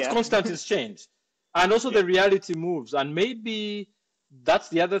only thing that's yeah, constant is change. And also yeah, the reality moves. And maybe that's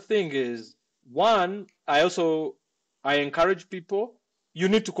the other thing is one, I encourage people, you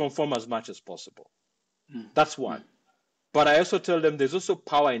need to conform as much as possible. That's one. But I also tell them there's also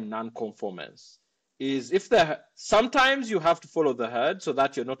power in non-conformance. Is if sometimes you have to follow the herd so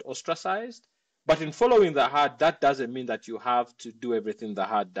that you're not ostracized, but in following the herd, that doesn't mean that you have to do everything the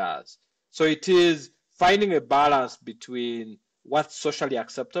herd does. So it is finding a balance between what's socially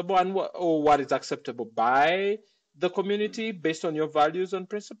acceptable and or what is acceptable by the community based on your values and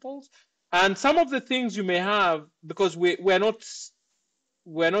principles. And some of the things you may have, because we're not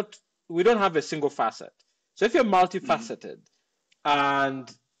we don't have a single facet. So if you're multifaceted and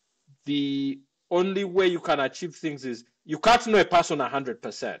the only way you can achieve things is you can't know a person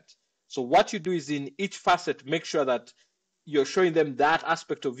 100%. So what you do is in each facet, make sure that you're showing them that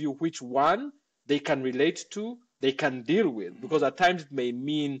aspect of you, which one they can relate to, they can deal with, because at times it may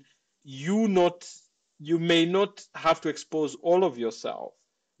mean you not you may not have to expose all of yourself.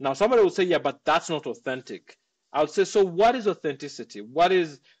 Now somebody will say, yeah, but that's not authentic. I would say, so what is authenticity? What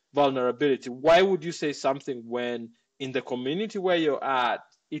is vulnerability? Why would you say something when in the community where you're at,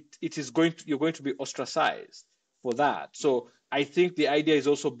 you're going to be ostracized for that? So I think the idea is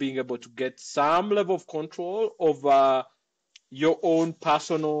also being able to get some level of control over your own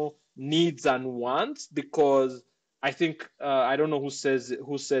personal needs and wants, because I think I don't know who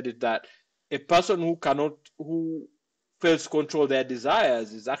said it, that a person who fails to control their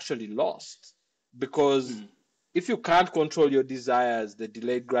desires is actually lost, because if you can't control your desires, the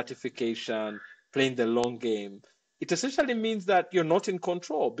delayed gratification, playing the long game, it essentially means that you're not in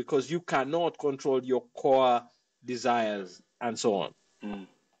control because you cannot control your core desires and so on.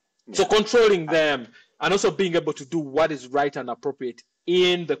 So yeah. controlling them and also being able to do what is right and appropriate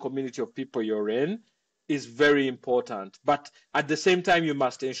in the community of people you're in is very important. But at the same time, you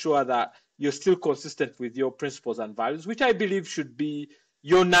must ensure that you're still consistent with your principles and values, which I believe should be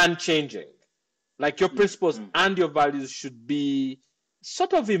your non-changing. Like your principles and your values should be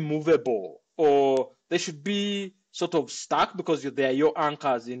sort of immovable, or they should be sort of stuck because they are your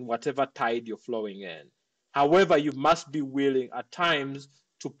anchors in whatever tide you're flowing in. However, you must be willing at times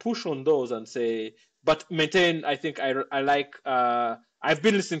to push on those and say, but maintain. I think I like. I've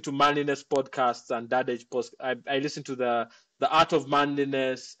been listening to manliness podcasts and dad age post. I listen to the Art of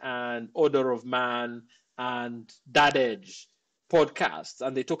Manliness and Order of Man and Dad Age podcasts,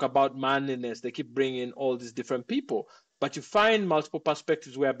 and they talk about manliness. They keep bringing all these different people, but you find multiple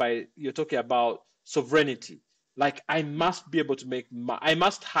perspectives whereby you're talking about sovereignty. Like I must be able to I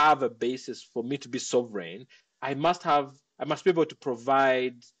must have a basis for me to be sovereign. I must be able to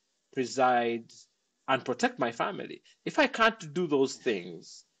provide, preside, and protect my family. If I can't do those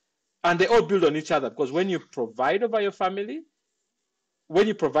things, and they all build on each other, because when you provide for your family,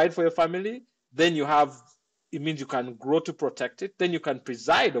 then it means you can grow to protect it, then you can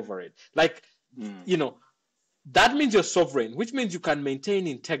preside over it. Like, you know, that means you're sovereign, which means you can maintain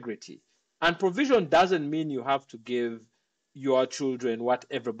integrity. And provision doesn't mean you have to give your children what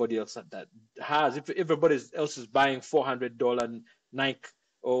everybody else that has. If everybody else is buying $400 Nike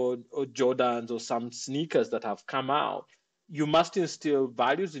or Jordans or some sneakers that have come out, you must instill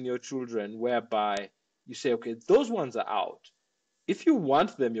values in your children whereby you say, okay, those ones are out. If you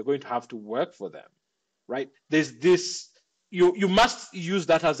want them, you're going to have to work for them, right? There's this, you must use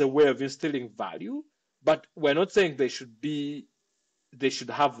that as a way of instilling value, but we're not saying they should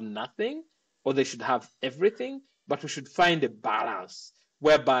have nothing or they should have everything, but we should find a balance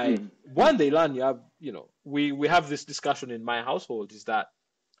whereby one, they learn we have this discussion in my household is that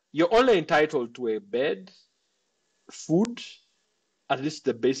you're only entitled to a bed, food, at least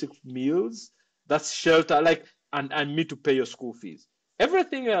the basic meals, that's shelter, like, and me to pay your school fees.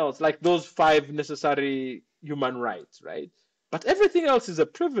 Everything else, like those 5 necessary human rights, right? But everything else is a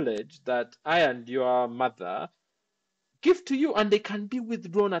privilege that I and your mother give to you, and they can be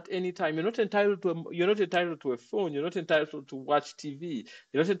withdrawn at any time. You're not entitled to a phone. You're not entitled to watch TV.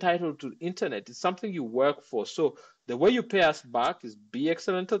 You're not entitled to internet. It's something you work for. So the way you pay us back is be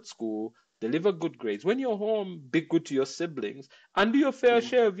excellent at school, deliver good grades. When you're home, be good to your siblings, and do your fair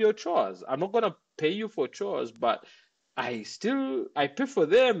share of your chores. I'm not gonna pay you for chores, but I pay for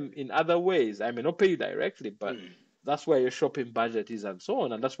them in other ways. I may not pay you directly, but that's where your shopping budget is and so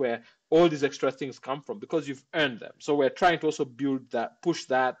on. And that's where all these extra things come from, because you've earned them. So we're trying to also push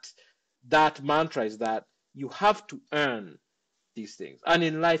that mantra is that you have to earn these things. And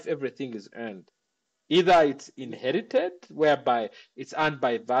in life, everything is earned. Either it's inherited, whereby it's earned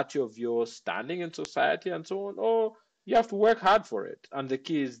by virtue of your standing in society and so on, or you have to work hard for it. And the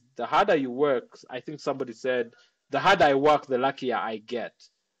key is, the harder you work, I think somebody said, the harder I work, the luckier I get.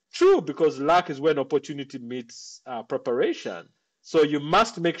 True, because luck is when opportunity meets preparation. So you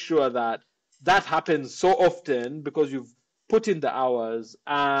must make sure that happens so often, because you've put in the hours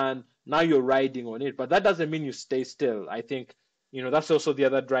and now you're riding on it. But that doesn't mean you stay still. I think, that's also the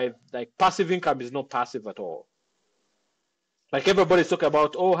other drive. Like, passive income is not passive at all. Like, everybody's talking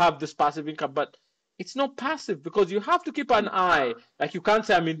about, have this passive income, but it's not passive, because you have to keep an eye. Like, you can't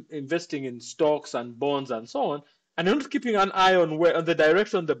say I'm investing in stocks and bonds and so on, and you're not keeping an eye on the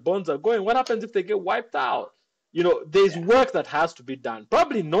direction the bonds are going. What happens if they get wiped out? There's work that has to be done.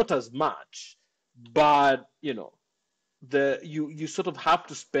 Probably not as much, but you sort of have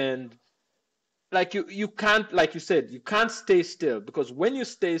to spend. Like, you can't, like you said, you can't stay still, because when you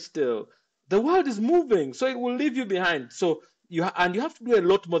stay still, the world is moving, so it will leave you behind. So you have to do a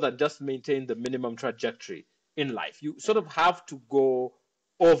lot more than just maintain the minimum trajectory in life. You sort of have to go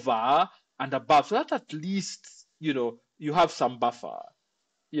over and above, so that at least you have some buffer.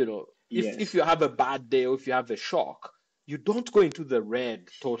 If you have a bad day, or if you have a shock, you don't go into the red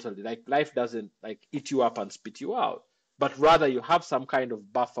totally. Like, life doesn't like eat you up and spit you out, but rather you have some kind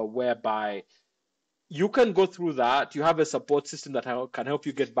of buffer whereby you can go through that. You have a support system that can help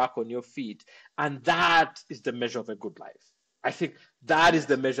you get back on your feet. And that is the measure of a good life. I think that is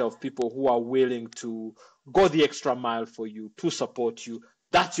the measure of people who are willing to go the extra mile for you, to support you.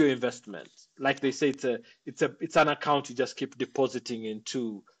 That's your investment. Like they say, it's an account you just keep depositing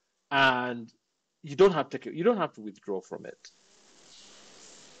into, and you don't have to withdraw from it.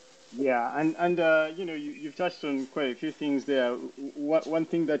 Yeah, and you've touched on quite a few things there. One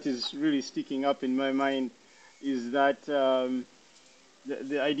thing that is really sticking up in my mind is that the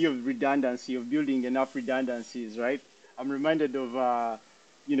idea of redundancy, of building enough redundancies, right? I'm reminded of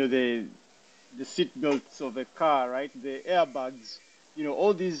the seat belts of a car, right? The airbags,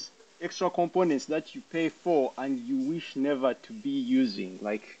 all these extra components that you pay for and you wish never to be using.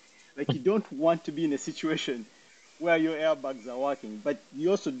 Like you don't want to be in a situation where your airbags are working, but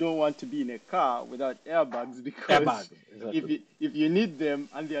you also don't want to be in a car without airbags, because exactly. if you need them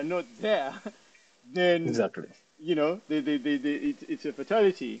and they are not there, then exactly it's a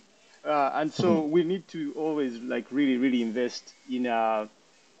fatality. And so we need to always really invest in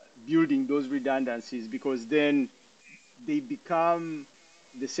building those redundancies, because then they become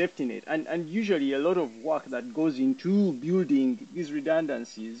the safety net. And usually a lot of work that goes into building these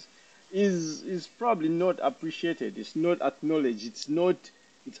redundancies is probably not appreciated. It's not acknowledged.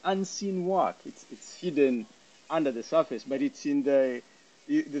 It's unseen work. It's hidden under the surface, but it's in the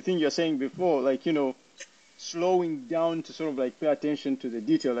thing you're saying before, slowing down to sort of pay attention to the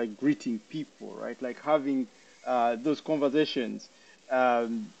detail, like greeting people, right? Like having those conversations,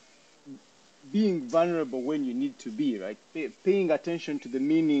 being vulnerable when you need to be, right? Paying attention to the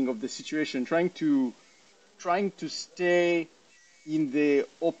meaning of the situation, trying to stay in the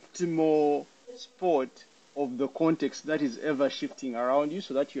optimal spot of the context that is ever shifting around you,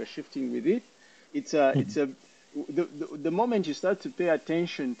 so that you are shifting with it. The moment you start to pay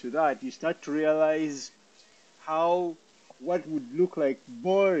attention to that, you start to realize how what would look like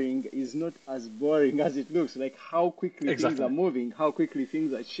boring is not as boring as it looks. Like how quickly things are moving, how quickly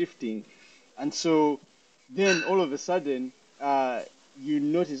things are shifting. And so then all of a sudden, you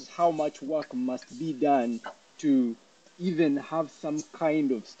notice how much work must be done to even have some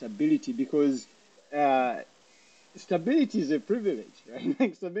kind of stability, because stability is a privilege, right?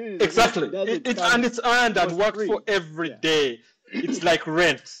 Like stability is and it's earned and worked for every day. It's like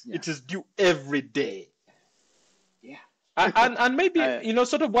rent. It is due every day. Yeah. And maybe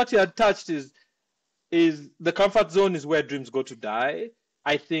sort of what you had touched is the comfort zone is where dreams go to die.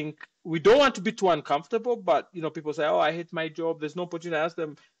 I think we don't want to be too uncomfortable, but people say, "Oh, I hate my job. There's no opportunity." I ask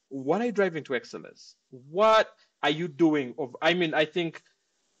them, "What are you driving to excellence? What are you doing? I think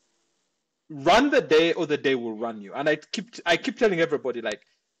run the day or the day will run you. And I keep telling everybody, like,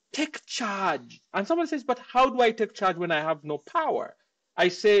 take charge. And someone says, but how do I take charge when I have no power? I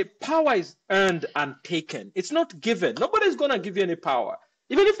say power is earned and taken. It's not given. Nobody's gonna give you any power,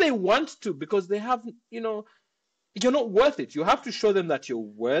 even if they want to, because they have, you're not worth it. You have to show them that you're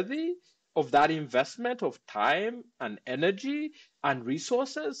worthy of that investment of time and energy and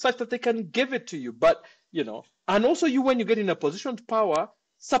resources such that they can give it to you. But, and also you, when you get in a position of power,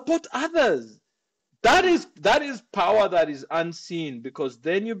 support others. That is power that is unseen, because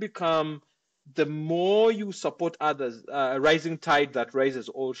then you become, the more you support others, a rising tide that raises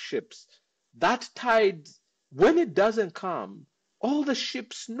all ships. That tide, when it doesn't come, all the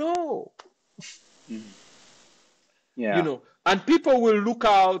ships know. Yeah. And people will look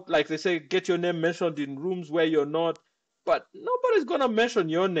out, like they say, get your name mentioned in rooms where you're not, but nobody's going to mention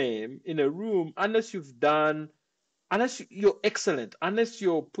your name in a room unless you're excellent, unless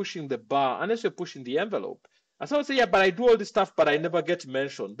you're pushing the bar, unless you're pushing the envelope. And someone say, yeah, but I do all this stuff, but I never get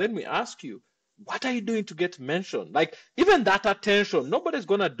mentioned. Then we ask you, what are you doing to get mentioned? Like, even that attention, nobody's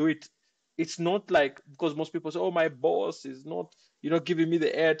going to do it. It's not like, because most people say, oh, my boss is not, giving me the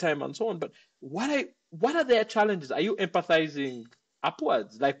airtime and so on. But what are their challenges? Are you empathizing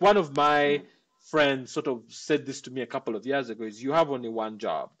upwards? Like, one of my friends sort of said this to me a couple of years ago, is you have only one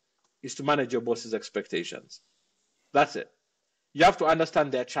job, is to manage your boss's expectations. That's it. You have to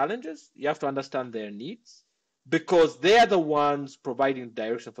understand their challenges. You have to understand their needs, because they are the ones providing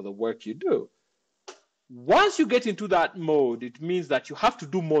direction for the work you do. Once you get into that mode, it means that you have to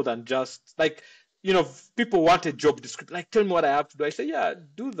do more than just, like, people want a job description. Like, tell me what I have to do. I say, yeah,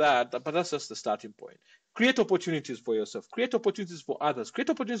 do that, but that's just the starting point. Create opportunities for yourself. Create opportunities for others. Create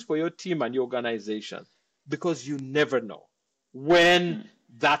opportunities for your team and your organization, because you never know when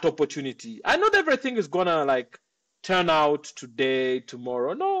that opportunity. I know everything is gonna, like, turn out today,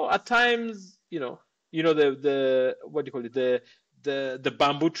 tomorrow. No, at times, the what do you call it? The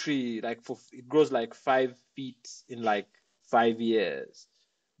bamboo tree, like, it grows like 5 feet in like 5 years.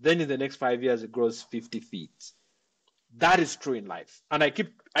 Then in the next 5 years, it grows 50 feet. That is true in life. And I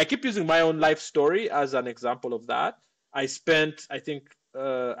keep using my own life story as an example of that. I started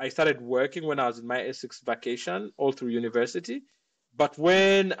working when I was in my Essex vacation all through university. But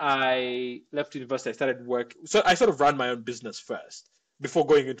when I left university, I started work. So I sort of ran my own business first before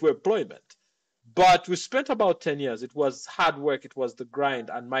going into employment. But we spent about 10 years. It was hard work. It was the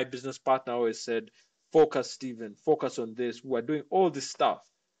grind. And my business partner always said, focus, Stephen, focus on this. We're doing all this stuff.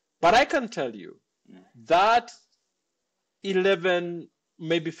 But I can tell you that 11,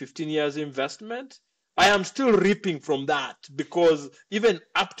 maybe 15 years investment, I am still reaping from that, because even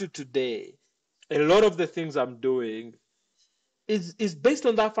up to today, a lot of the things I'm doing is based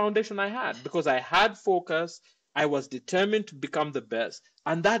on that foundation I had, because I had focus. I was determined to become the best,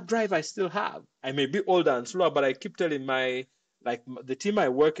 and that drive I still have. I may be older and slower, but I keep telling the team I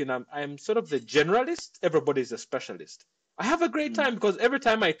work in, I'm sort of the generalist. Everybody's a specialist. I have a great time, because every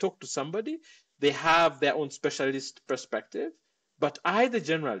time I talk to somebody, they have their own specialist perspective, but I, the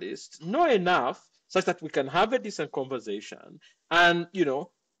generalist, know enough such that we can have a decent conversation, and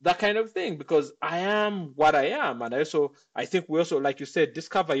that kind of thing, because I am what I am. And I think we also, like you said,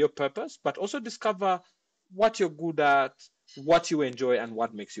 discover your purpose, but also discover what you're good at, what you enjoy, and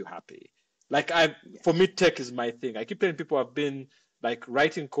what makes you happy. Like, for me, tech is my thing. I keep telling people I've been, like,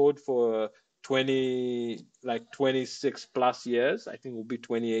 writing code for 26 plus years. I think it will be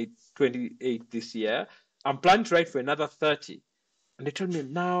 28 this year. I'm planning to write for another 30. And they tell me,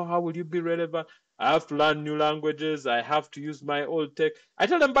 now, how will you be relevant? I have to learn new languages. I have to use my old tech. I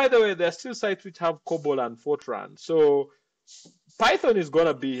tell them, by the way, there are still sites which have COBOL and Fortran. So Python is going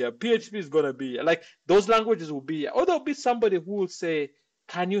to be here. PHP is going to be here. Like, those languages will be here. Or there'll be somebody who will say,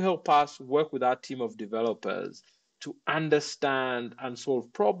 can you help us work with our team of developers to understand and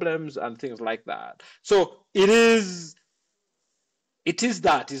solve problems and things like that? So it is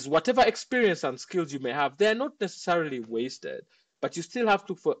whatever experience and skills you may have, they're not necessarily wasted, but you still have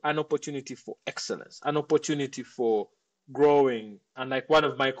to for an opportunity for excellence, an opportunity for growing. And like one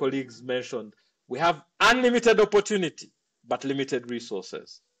of my colleagues mentioned, we have unlimited opportunity, but limited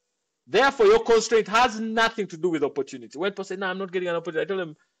resources. Therefore, your constraint has nothing to do with opportunity. When people say, no, I'm not getting an opportunity, I tell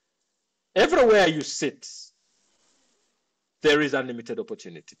them, everywhere you sit, there is unlimited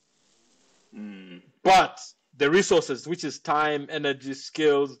opportunity. But the resources, which is time, energy,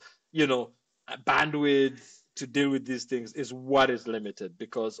 skills, bandwidth to deal with these things, is what is limited,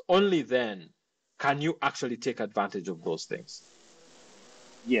 because only then can you actually take advantage of those things.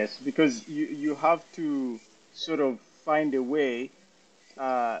 Yes, because you have to sort of find a way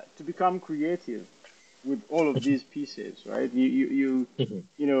to become creative. with all of these pieces, right? Mhm.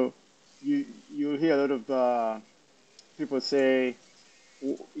 You know, you hear a lot of people say,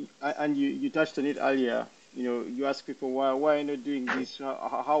 and you touched on it earlier. You know, you ask people why are you not doing this?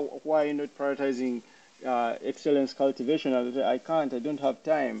 Why are you not prioritizing excellence cultivation? And they say, I can't. I don't have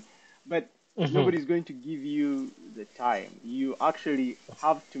time. But Mhm. nobody's going to give you the time. You actually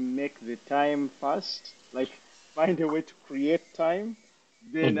have to make the time first. Like find a way to create time.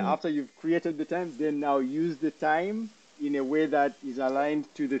 Then Mhm. after you've created the time, then now use the time in a way that is aligned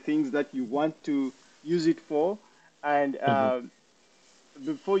to the things that you want to use it for. And Mhm.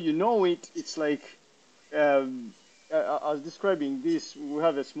 before you know it, it's like I was describing this. We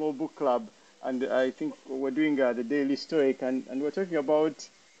have a small book club, and I think we're doing the daily stoic, and we're talking about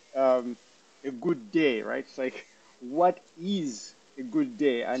um, a good day, right? It's like what is a good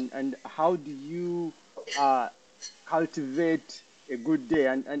day, and how do you uh, cultivate a good day,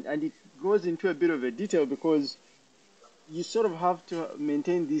 and it goes into a bit of a detail because you sort of have to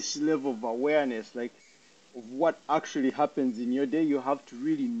maintain this level of awareness, like of what actually happens in your day. You have to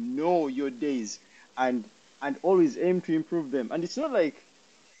really know your days and always aim to improve them. And it's not like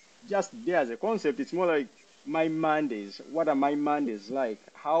just there as a concept. It's more like my Mondays. What are my Mondays like?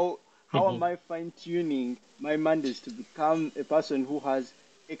 How am Mhm. I fine tuning my Mondays to become a person who has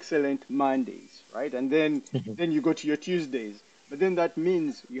excellent Mondays, right? And Mhm. then you go to your Tuesdays. But then that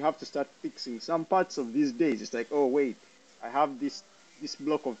means you have to start fixing some parts of these days. It's like, oh wait, I have this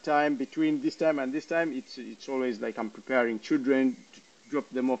block of time between this time and this time. It's always like I'm preparing children to drop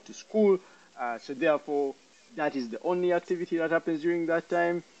them off to school. So therefore, that is the only activity that happens during that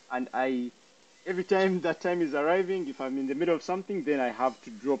time. And every time that time is arriving, if I'm in the middle of something, then I have to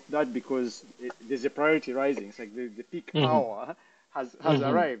drop that because there's a priority rising. It's like the peak Mhm. hour has Mhm.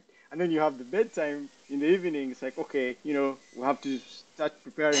 arrived. And then you have the bedtime in the evening. It's like, okay, we have to start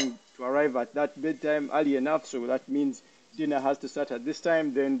preparing to arrive at that bedtime early enough. So that means dinner has to start at this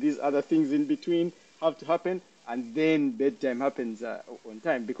time. Then these other things in between have to happen. And then bedtime happens on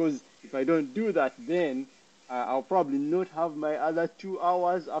time. Because if I don't do that, then I'll probably not have my other 2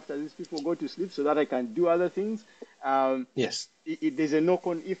 hours after these people go to sleep so that I can do other things. Um, Yes. there's a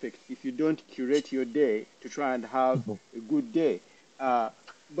knock-on effect if you don't curate your day to try and have Mhm. a good day. Uh,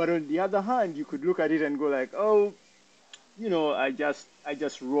 but on the other hand, you could look at it and go like, oh, I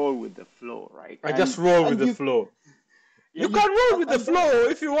just roll with the flow, right? I just roll with And the you flow. yeah You you can roll with the and that flow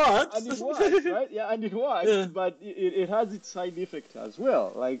if you want. and it works, right? Yeah, and it works, Yeah. but it has its side effect as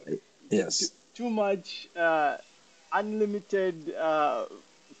well. Like Yes. too much unlimited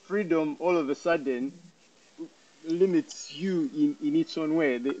freedom all of a sudden limits you in its own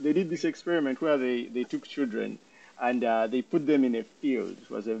way. They did this experiment where they took children and they put them in a field. It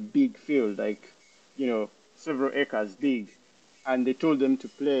was a big field, like, several acres big. And they told them to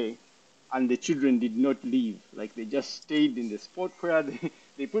play, and the children did not leave. Like, they just stayed in the spot where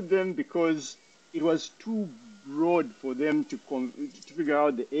they put them because it was too broad for them to figure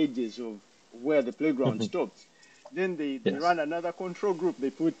out the edges of where the playground Mhm. stops. Then they Yes. ran another control group.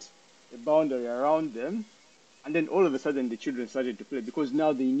 They put a boundary around them, and then all of a sudden the children started to play because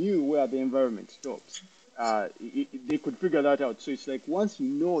now they knew where the environment stops. They could figure that out. So it's like once you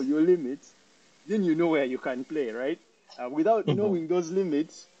know your limits, then you know where you can play, right? Without Mhm. knowing those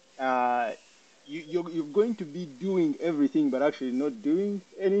limits, you're going to be doing everything but actually not doing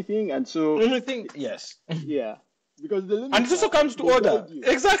anything. And so, Anything? Yes. yeah, because the And it limits also comes to they order. guide you.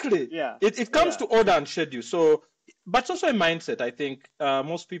 Exactly. Yeah, It comes yeah. to order and schedule. So, but it's also a mindset. I think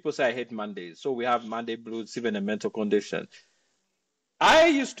most people say I hate Mondays. So we have Monday blues, even a mental condition. I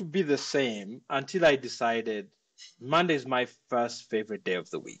used to be the same until I decided Monday is my first favorite day of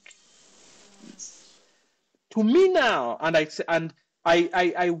the week. To me now, and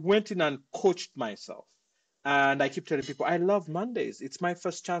I went in and coached myself. And I keep telling people, I love Mondays. It's my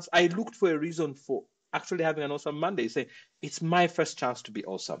first chance. I looked for a reason for actually having an awesome Monday, saying it's my first chance to be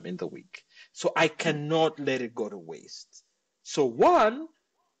awesome in the week. So I cannot let it go to waste. So one,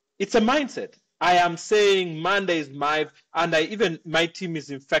 it's a mindset. I am saying Monday is and my team is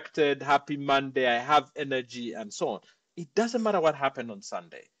infected. Happy Monday. I have energy and so on. It doesn't matter what happened on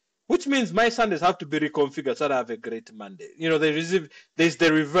Sunday, which means my Sundays have to be reconfigured so that I have a great Monday. There's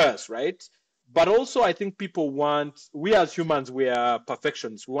the reverse, right? But also, I think we as humans, we are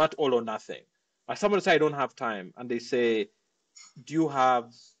perfections. We want all or nothing. Like someone say, I don't have time, and they say, do you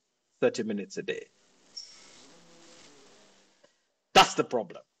have 30 minutes a day? That's the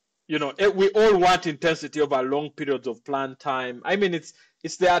problem. We all want intensity over long periods of planned time. I mean, it's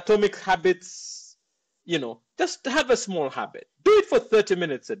the atomic habits. Just have a small habit. Do it for 30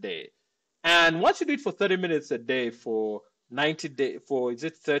 minutes a day. And once you do it for 30 minutes a day for 90 days, for is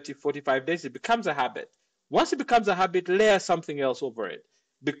it 30, 45 days, it becomes a habit. Once it becomes a habit, layer something else over it,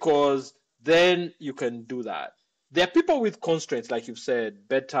 because then you can do that. There are people with constraints, like you've said,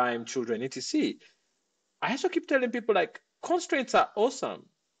 bedtime, children, etc. I also keep telling people, like, constraints are awesome,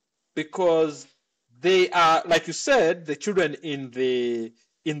 because they are, like you said, the children in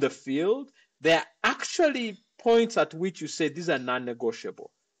the field, they are actually points at which you say these are non-negotiable.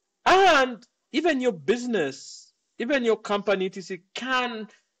 And even your business, even your company, etc., can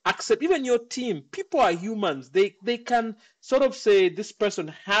accept, even your team, people are humans. They can sort of say this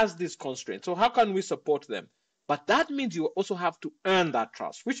person has this constraint. So how can we support them? But that means you also have to earn that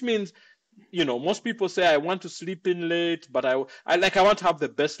trust, which means, most people say, I want to sleep in late, but I want to have the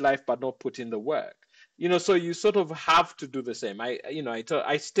best life, but not put in the work. So you sort of have to do the same. My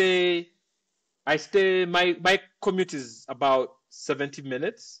commute is about 70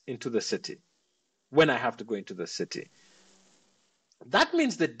 minutes into the city when I have to go into the city. That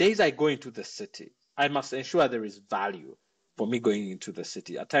means the days I go into the city, I must ensure there is value for me going into the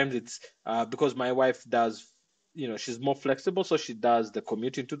city. At times it's because my wife does, she's more flexible, so she does the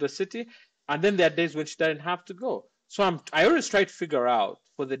commute into the city. And then there are days when she doesn't have to go. So I always try to figure out,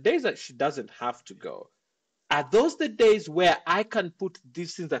 for the days that she doesn't have to go, are those the days where I can put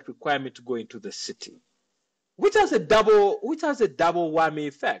these things that require me to go into the city? Which has a double whammy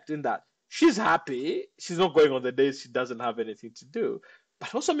effect, in that she's happy, she's not going on the days she doesn't have anything to do.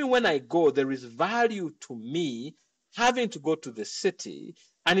 But also, when I go, there is value to me having to go to the city,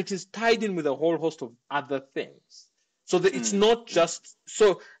 and it is tied in with a whole host of other things. So that it's not just,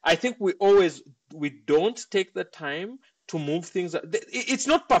 so I think we don't take the time to move things. It's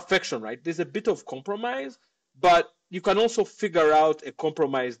not perfection, right? There's a bit of compromise, but you can also figure out a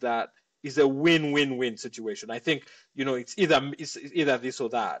compromise that is a win-win-win situation. I think, it's either this or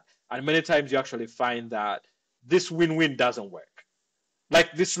that. And many times you actually find that this win-win doesn't work.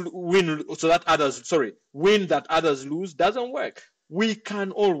 Like this win that others lose doesn't work. We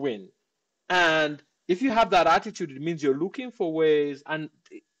can all win. And if you have that attitude, it means you're looking for ways, and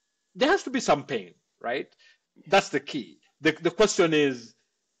there has to be some pain, right? That's the key. The question is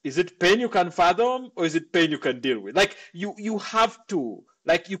it pain you can fathom, or is it pain you can deal with? Like, you have to,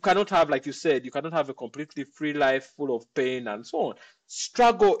 like, you cannot have, like you said, you cannot have a completely free life full of pain and so on.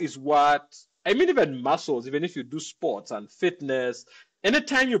 Struggle is what, even muscles, even if you do sports and fitness,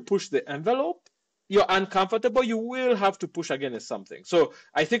 anytime you push the envelope, you're uncomfortable, you will have to push against something. So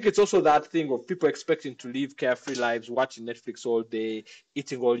I think it's also that thing of people expecting to live carefree lives, watching Netflix all day,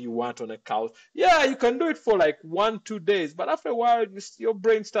 eating all you want on a couch. Yeah, you can do it for like 1-2 days, but after a while, your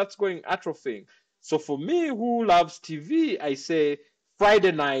brain starts going atrophying. So for me, who loves TV, I say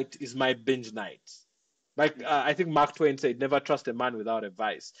Friday night is my binge night. Like I think Mark Twain said, never trust a man without a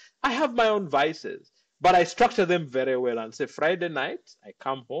vice. I have my own vices, but I structure them very well and say Friday night, I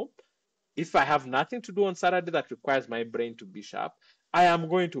come home. If I have nothing to do on Saturday that requires my brain to be sharp, I am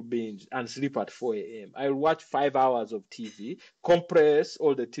going to binge and sleep at 4 a.m. I'll watch 5 hours of TV, compress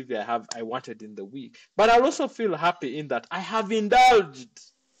all the TV I wanted in the week. But I'll also feel happy in that I have indulged.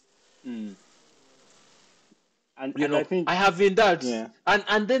 And I think I have indulged. Yeah.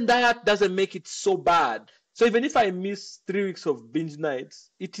 And then that doesn't make it so bad. So even if I miss 3 weeks of binge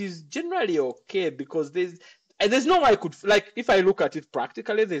nights, it is generally okay, because there's no way I could, like, if I look at it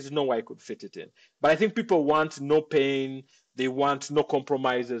practically, there's no way I could fit it in. But I think people want no pain. They want no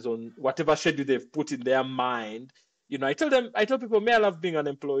compromises on whatever schedule they've put in their mind. I tell people, I love being an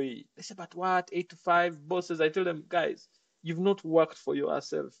employee. They say, but what, 8 to 5 bosses? I tell them, guys, you've not worked for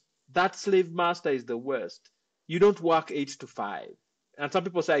yourself. That slave master is the worst. You don't work 8 to 5. And some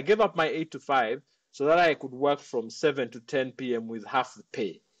people say, I gave up my 8 to 5 so that I could work from 7 to 10 p.m. with half the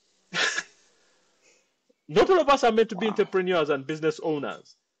pay. Not all of us are meant to be entrepreneurs and business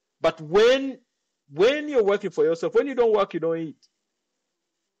owners. But when you're working for yourself, when you don't work, you don't eat.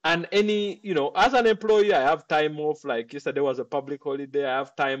 And as an employee, I have time off. Like yesterday was a public holiday. I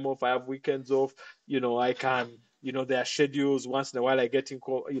have time off. I have weekends off. I can, there are schedules. Once in a while, I get in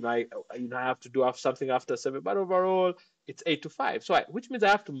call, I have to do something after 7. But overall, it's 8 to 5. So which means I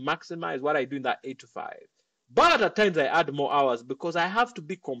have to maximize what I do in that 8 to 5. But at times I add more hours because I have to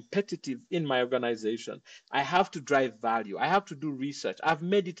be competitive in my organization. I have to drive value. I have to do research. I've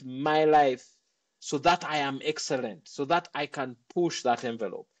made it my life so that I am excellent, so that I can push that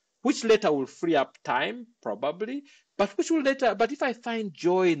envelope, which later will free up time, probably, but if I find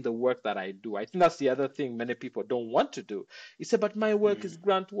joy in the work that I do, I think that's the other thing many people don't want to do. You say, but my work is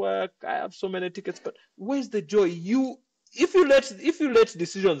grunt work. I have so many tickets, but where's the joy? If you let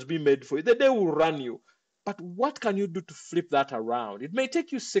decisions be made for you, then they will run you. But what can you do to flip that around? It may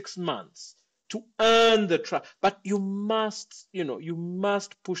take you 6 months to earn the trust. But you must, you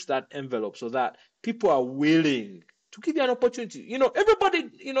must push that envelope so that people are willing to give you an opportunity. Everybody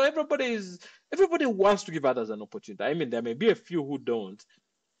wants to give others an opportunity. I mean, there may be a few who don't,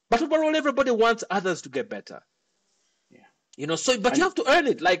 but overall, everybody wants others to get better. Yeah. But you have to earn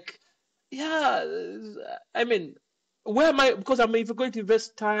it. Like, yeah, I mean, where am I? Because if you're going to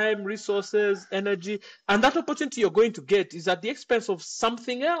invest time, resources, energy, and that opportunity you're going to get is at the expense of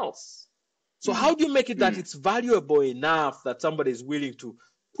something else. So how do you make it that it's valuable enough that somebody is willing to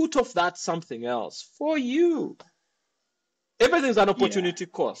put off that something else for you? Everything's an opportunity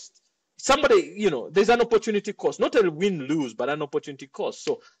cost. Somebody, there's an opportunity cost, not a win-lose, but an opportunity cost.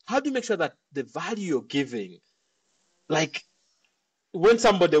 So how do you make sure that the value you're giving, like when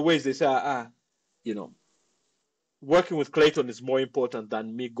somebody weighs, they say, working with Clayton is more important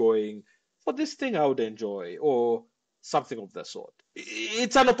than me going for this thing I would enjoy or something of the sort.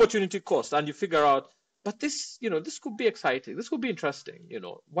 It's an opportunity cost, and you figure out, but this could be exciting. This could be interesting.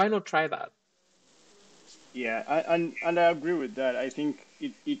 Why not try that? Yeah, and I agree with that. I think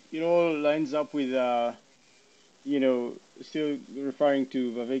it all lines up with still referring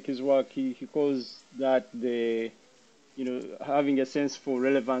to Vivek's work. He calls that the having a sense for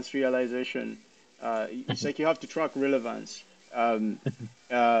relevance realization. It's like you have to track relevance.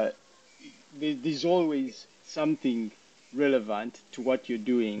 There's always something relevant to what you're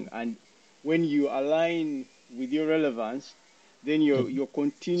doing, and when you align with your relevance, then you're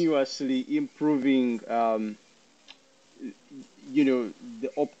continuously improving the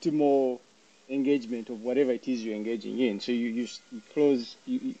optimal engagement of whatever it is you're engaging in. So you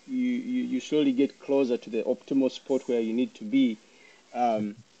slowly get closer to the optimal spot where you need to be.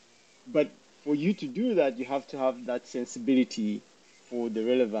 But for you to do that, you have to have that sensibility for the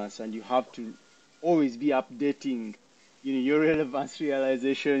relevance, and you have to always be updating your relevance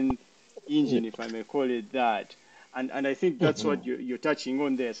realization engine, if I may call it that. And I think that's what you're touching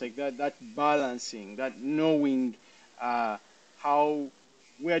on there. It's like that balancing, that knowing where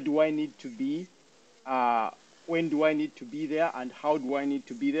do I need to be, when do I need to be there, and how do I need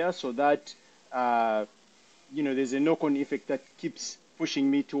to be there, so that there's a knock-on effect that keeps pushing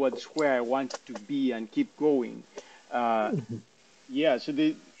me towards where I want to be and keep going. Yeah, so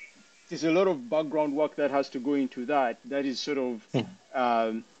there's a lot of background work that has to go into that. That is sort of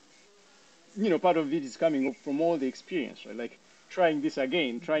part of it is coming up from all the experience, right? Like trying this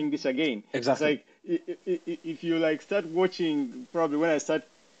again. Exactly. It's like if you start watching, probably when I start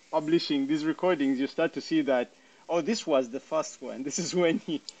publishing these recordings, you start to see that, oh, this was the first one. This is when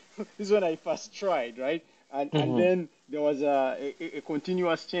I first tried, right? And then there was a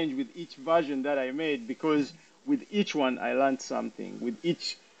continuous change with each version that I made, because with each one I learned something. With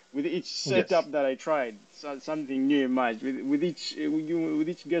each setup that I tried, something new emerged. With each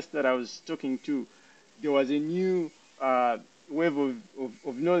guest that I was talking to, there was a new wave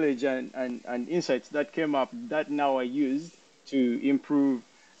of knowledge and insights that came up that now I use to improve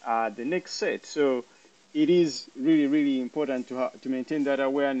the next set. So it is really, really important to maintain that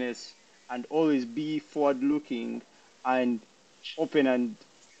awareness and always be forward-looking and open and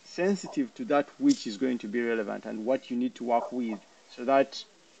sensitive to that which is going to be relevant and what you need to work with, so that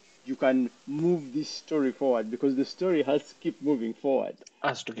you can move this story forward, because the story has to keep moving forward.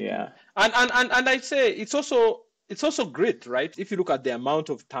 Has to keep moving. And I'd say it's also grit, right? If you look at the amount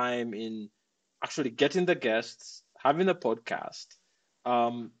of time in actually getting the guests, having a podcast,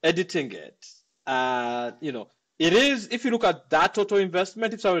 editing it, it is, if you look at that total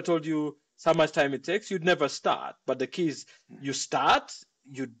investment, if someone told you how much time it takes, you'd never start. But the key is you start,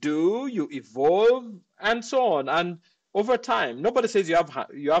 you do, you evolve, and so on. And over time, nobody says you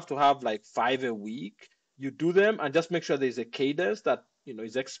have to have like 5 a week. You do them and just make sure there's a cadence that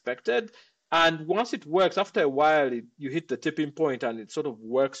is expected. And once it works, after a while, you hit the tipping point and it sort of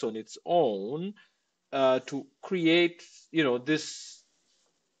works on its own to create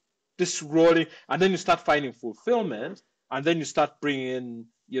this rolling, and then you start finding fulfillment, and then you start bringing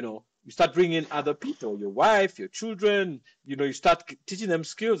other people, your wife, your children, you start teaching them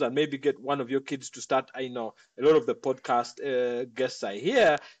skills, and maybe get one of your kids to start. I know a lot of the podcast guests I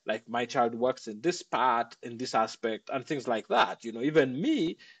hear, like, my child works in this part, in this aspect, and things like that. Even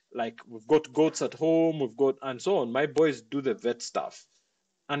me, like, we've got goats at home, and so on. My boys do the vet stuff.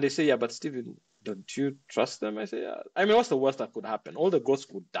 And they say, yeah, but Stephen, don't you trust them? I say, yeah. I mean, what's the worst that could happen? All the goats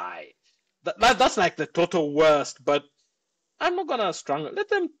could die. That's like the total worst, but I'm not gonna strangle. Let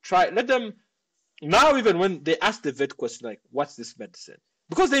them try. Let them now. Even when they ask the vet question, like, "What's this medicine?"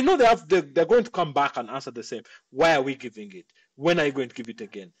 Because they know they're going to come back and answer the same. Why are we giving it? When are you going to give it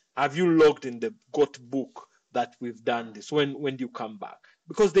again? Have you logged in the goat book that we've done this? When do you come back?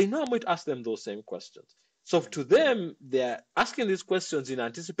 because they know I'm going to ask them those same questions. So to them, they're asking these questions in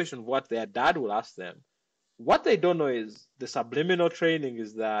anticipation of what their dad will ask them. What they don't know is the subliminal training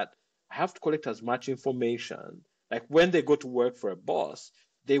is that I have to collect as much information. Like when they go to work for a boss,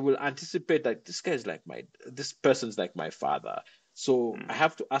 they will anticipate that this person's like my father. So I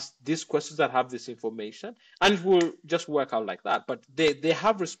have to ask these questions that have this information, and it will just work out like that. But they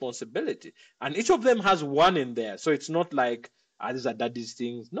have responsibility, and each of them has one in there. So it's not like, these are daddy's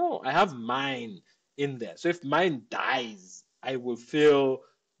things. No, I have mine in there. So if mine dies, I will feel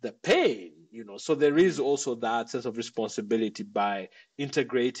the pain, So there is also that sense of responsibility by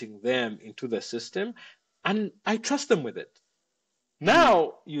integrating them into the system, and I trust them with it.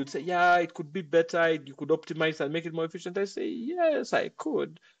 Now you'd say, yeah, it could be better. You could optimize and make it more efficient. I say, yes, I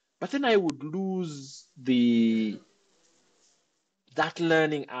could, but then I would lose that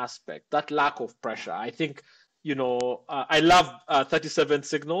learning aspect, that lack of pressure. I think, I love 37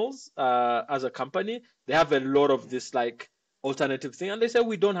 Signals as a company. They have a lot of this like alternative thing, and they say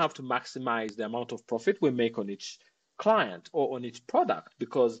we don't have to maximize the amount of profit we make on each client or on each product,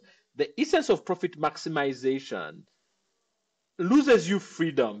 because the essence of profit maximization loses you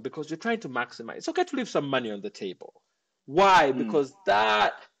freedom because you're trying to maximize. It's okay to leave some money on the table. Why? Because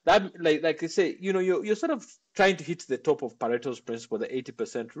that like they say, you're sort of trying to hit the top of Pareto's principle, the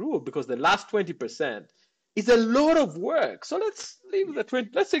 80% rule, because the last 20% is a lot of work. So let's leave the 20.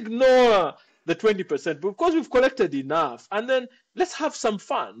 Let's ignore the 20% because we've collected enough, and then let's have some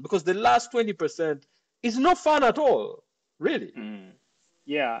fun, because the last 20% is not fun at all, really.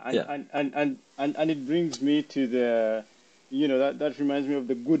 Yeah, and it brings me to the, that reminds me of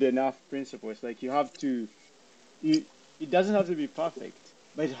the good enough principle. It's like it doesn't have to be perfect,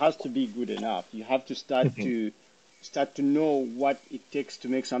 but it has to be good enough. You have to start to know what it takes to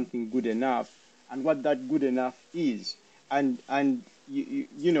make something good enough, and what that good enough is, and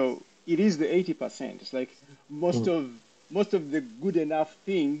it is the 80%. It's like most of the good enough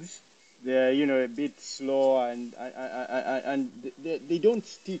things, they're a bit slow, and they don't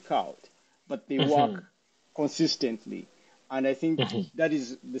stick out, but they work consistently. And I think that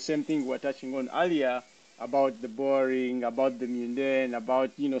is the same thing we're touching on earlier about the boring, about the mundane,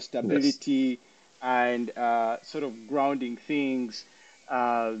 about stability, and sort of grounding things.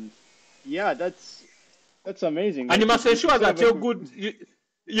 Yeah, that's amazing. And you must ensure that you're good.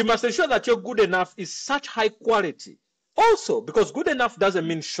 You must ensure that you're good enough is such high quality. Also, because good enough doesn't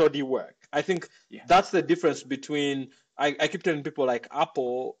mean shoddy work. I think that's the difference between. I keep telling people like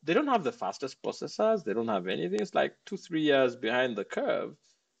Apple, they don't have the fastest processors. They don't have anything. It's like 2-3 years behind the curve,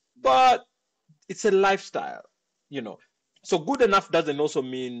 but it's a lifestyle, So good enough doesn't also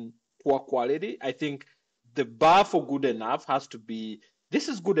mean poor quality. I think the bar for good enough has to be, this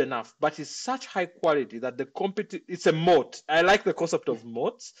is good enough, but it's such high quality that it's a moat. I like the concept of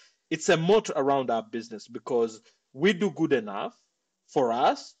moats. It's a moat around our business, because we do good enough for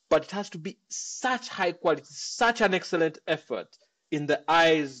us, but it has to be such high quality, such an excellent effort in the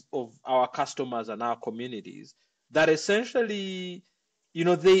eyes of our customers and our communities, that essentially,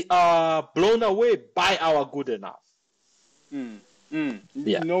 they are blown away by our good enough.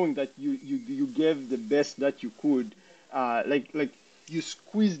 Knowing that you gave the best that you could, like you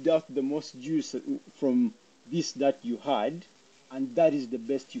squeezed out the most juice from this that you had, and that is the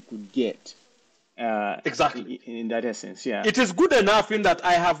best you could get. Exactly. In that essence, yeah. It is good enough in that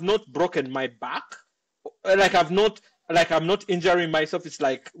I have not broken my back, I'm not injuring myself. It's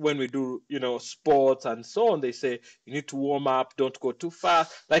like when we do, sports and so on, they say you need to warm up, don't go too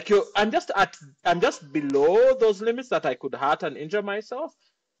fast. I'm just below those limits that I could hurt and injure myself,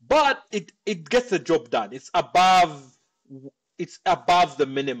 but it gets the job done. It's above the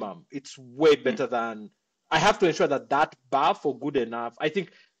minimum. It's way better than. I have to ensure that bar for good enough, I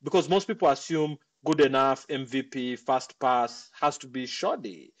think, because most people assume good enough, MVP, fast pass has to be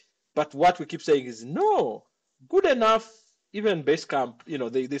shoddy. But what we keep saying is no, good enough, even Basecamp,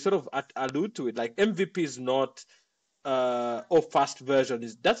 they sort of allude to it. Like MVP is not, or fast version,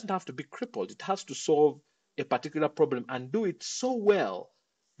 it doesn't have to be crippled. It has to solve a particular problem and do it so well,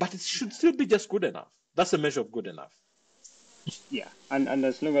 but it should still be just good enough. That's a measure of good enough. Yeah, and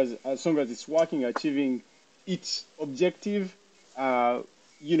as long as it's working, achieving its objective, and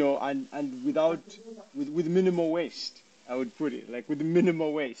with minimal waste. I would put it like with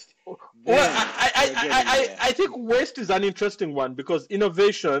minimal waste. Well, I think waste is an interesting one, because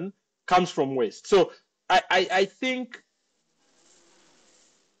innovation comes from waste. So I think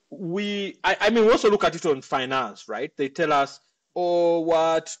we also look at it on finance, right? They tell us,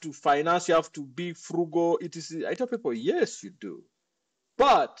 to finance you have to be frugal. I tell people, yes, you do,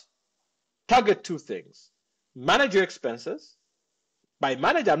 but target two things: manage your expenses, by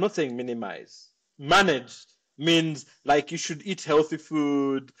manage, I'm not saying minimize. Manage means like you should eat healthy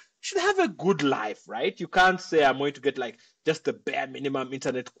food, you should have a good life, right? You can't say I'm going to get like just the bare minimum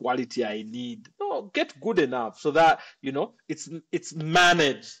internet quality I need. No, get good enough so that, it's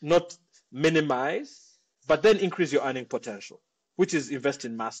manage, not minimize, but then increase your earning potential, which is invest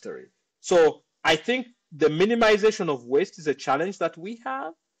in mastery. So I think the minimization of waste is a challenge that we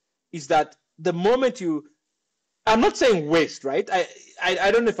have, is that the moment I'm not saying waste, right?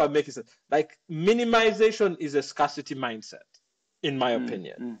 I don't know if I'm making sense. Like minimization is a scarcity mindset, in my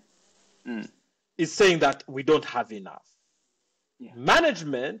opinion. It's saying that we don't have enough. Yeah.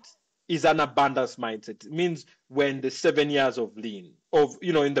 Management is an abundance mindset. It means when the 7 years of lean,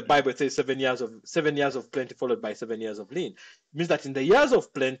 in the Bible it says 7 years of plenty followed by 7 years of lean. It means that in the years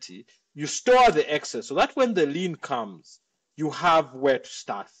of plenty, you store the excess so that when the lean comes, you have where to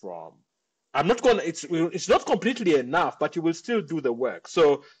start from. It's not completely enough, but you will still do the work.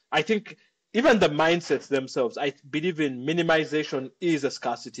 So I think even the mindsets themselves, I believe in minimization is a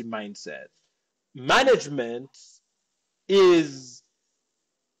scarcity mindset. Management is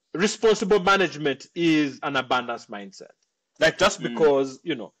responsible management is an abundance mindset. Like just because,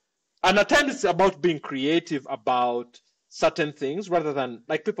 and at times it's about being creative about certain things rather than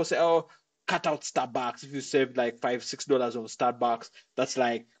like people say, oh, cut out Starbucks. If you save like $5-6 on Starbucks, that's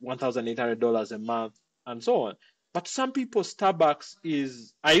like $1,800 a month and so on. But some people, Starbucks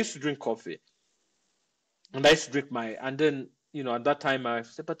is, I used to drink coffee and I used to drink and then, at that time I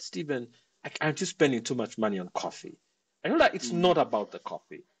said, but Stephen, I'm just spending too much money on coffee. I know that it's not about the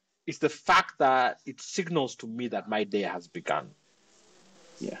coffee. It's the fact that it signals to me that my day has begun.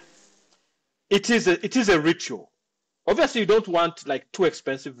 Yeah. It is a ritual. Obviously, you don't want like too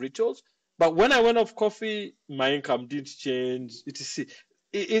expensive rituals, but when I went off coffee, my income didn't change.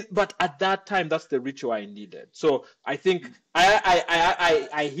 But at that time, that's the ritual I needed. So I think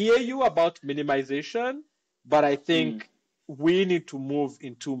I hear you about minimization, but I think we need to move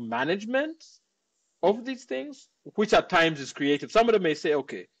into management of these things, which at times is creative. Somebody may say,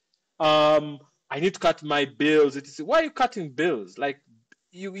 okay, I need to cut my bills. Why are you cutting bills? Like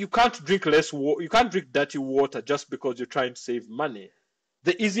you can't drink less water. You can't drink dirty water just because you're trying to save money.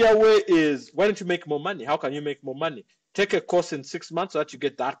 The easier way is, why don't you make more money? How can you make more money? Take a course in 6 months so that you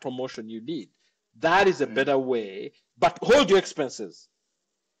get that promotion you need. That is a better way, but hold your expenses.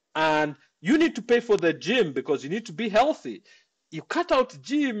 And you need to pay for the gym because you need to be healthy. You cut out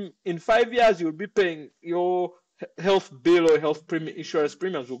gym, in 5 years, you'll be paying your health bill or health insurance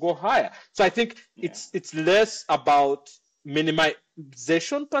premiums will go higher. So I think it's less about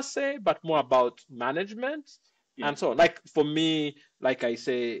minimization per se, but more about management and so on. Like for me, like I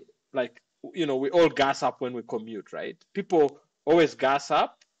say, like, we all gas up when we commute, right? People always gas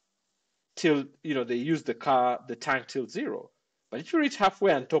up till, they use the tank till zero. But if you reach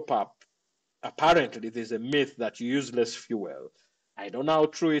halfway and top up, apparently there's a myth that you use less fuel. I don't know how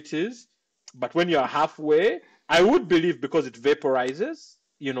true it is, but when you're halfway, I would believe because it vaporizes,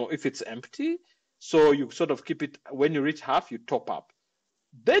 if it's empty. So you sort of keep it, when you reach half, you top up.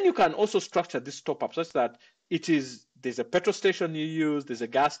 Then you can also structure this top up such that there's a petrol station you use, there's a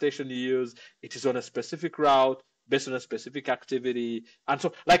gas station you use, it is on a specific route based on a specific activity. And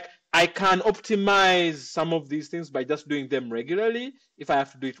so like I can optimize some of these things by just doing them regularly. If I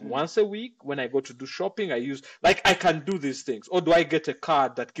have to do it once a week, when I go to do shopping, I can do these things. Or do I get a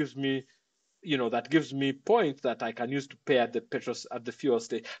card that gives me points that I can use to pay at the fuel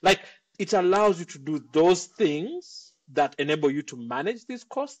station? Like it allows you to do those things that enable you to manage these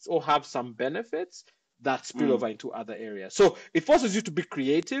costs or have some benefits that spill over into other areas. So it forces you to be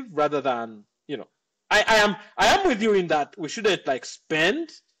creative rather than, I am with you in that we shouldn't like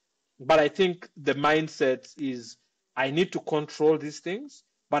spend, but I think the mindset is I need to control these things,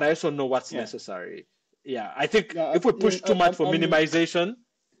 but I also know what's necessary. Yeah, I think if we push too much for minimization,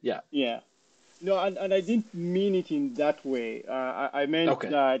 Yeah. No, and I didn't mean it in that way. I meant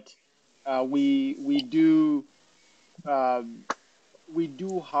that we do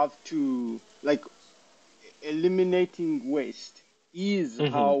have to, like, eliminating waste is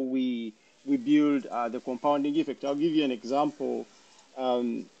how we build the compounding effect. I'll give you an example.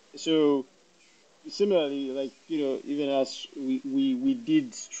 So similarly, like, even as we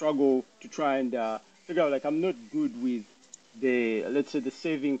did struggle to try and figure out, like, I'm not good with let's say the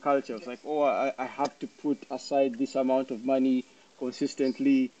saving culture. It's like, oh, I have to put aside this amount of money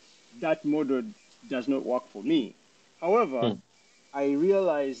consistently. That model does not work for me. However, I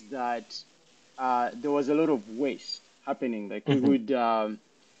realized that there was a lot of waste happening. Like we would go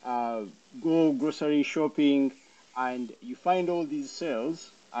grocery shopping, and you find all these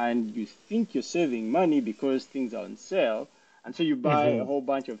sales, and you think you're saving money because things are on sale, And so you buy a whole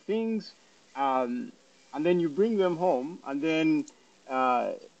bunch of things, and then you bring them home, and then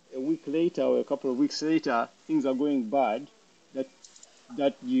a week later or a couple of weeks later, things are going bad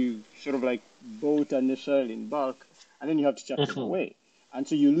that you sort of like bought unnecessarily in bulk, and then you have to chuck them away, and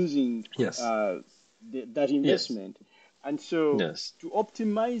so you're losing Yes. that Yes. investment. And so Yes. to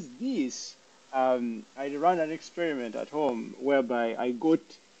optimize this, I ran an experiment at home whereby I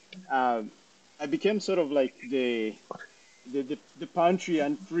became sort of like the pantry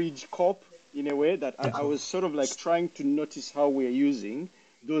and fridge cop in a way that I was sort of like trying to notice how we're using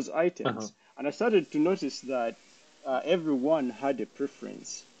those items. And I started to notice that everyone had a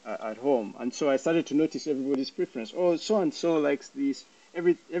preference at home. And so I started to notice everybody's preference. Oh, so and so likes this.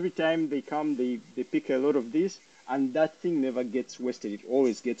 Every time they come, they pick a lot of this, and that thing never gets wasted. It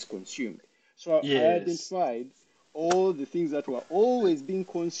always gets consumed. So I Yes. identified all the things that were always being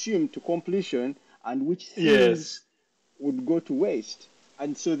consumed to completion and which things Yes. would go to waste.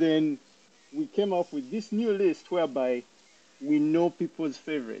 And so then we came up with this new list whereby we know people's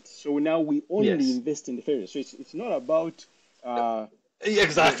favorites. So now we only Yes. invest in the favorites. So it's not about the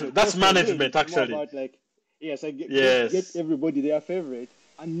Exactly. That's cost of living. management, It's more actually. about like, yes, I get Yes. everybody their favorite,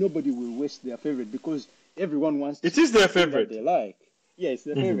 and nobody will waste their favorite because everyone wants It is the their thing that favorite. they like. Yeah, it's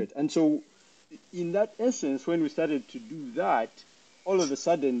their favorite. And so in that essence, when we started to do that, all of a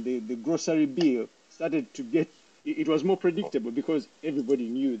sudden the grocery bill started to get it was more predictable because everybody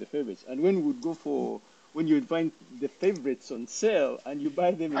knew the favorites. And when we would go for when you would find the favorites on sale and you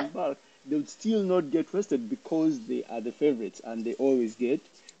buy them in bulk, they would still not get wasted because they are the favorites and they always get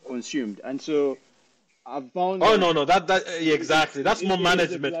consumed. And so I've found Oh that no, no, exactly. That's more it is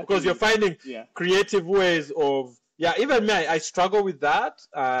management because you're exactly, finding yeah. creative ways of, yeah. Even me, I struggle with that,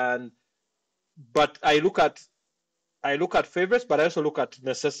 and but I look at favorites, but I also look at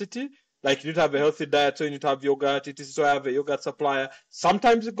necessity. Like you need to have a healthy diet, so you need to have yogurt. It is so I have a yogurt supplier.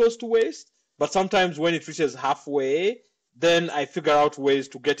 Sometimes it goes to waste, but sometimes when it reaches halfway, then I figure out ways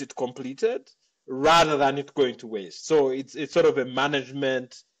to get it completed rather than it going to waste. So it's sort of a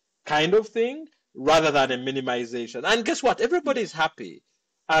management kind of thing rather than a minimization. And guess what? Everybody's Yes. happy.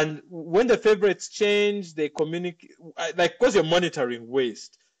 And when the favorites change, they communicate like because you're monitoring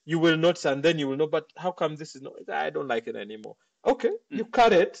waste, you will notice, and then you will know. But how come this is not? I don't like it anymore. Okay, you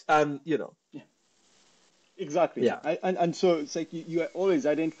cut it, and Yeah. Exactly. yeah, And so it's like you always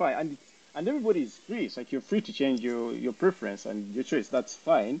identify and everybody is free. It's like you're free to change your preference and your choice. That's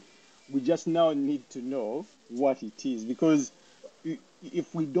fine. We just now need to know what it is because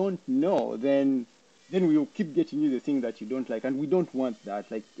if we don't know, then we will keep getting you the thing that you don't like, and we don't want that.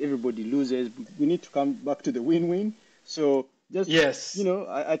 Like everybody loses. We need to come back to the win-win. So just yes,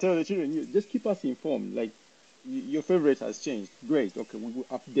 I tell the children, just keep us informed. Like your favorite has changed. Great. Okay, we will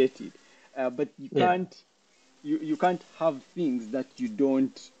update it. But yeah. you can't have things that you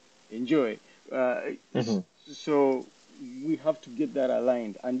don't enjoy. So we have to get that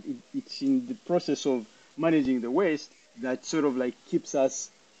aligned, and it's in the process of managing the waste that sort of like keeps us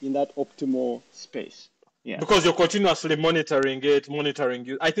in that optimal space. Yeah. Because you're continuously monitoring it, monitoring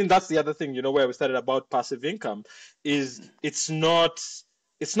you. I think that's the other thing, where we started about passive income is it's not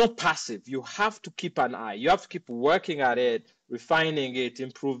passive. You have to keep an eye. You have to keep working at it, refining it,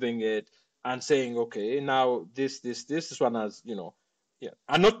 improving it, and saying, okay, now this one has, yeah.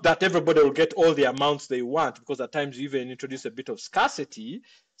 And not that everybody will get all the amounts they want, because at times you even introduce a bit of scarcity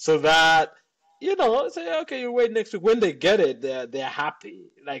so that say, okay, you wait next week. When they get it, they're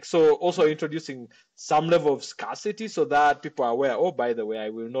happy. Like, so also introducing some level of scarcity so that people are aware, oh, by the way, I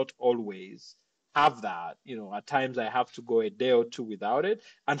will not always have that. At times I have to go a day or two without it.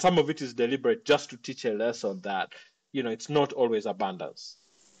 And some of it is deliberate just to teach a lesson that, it's not always abundance.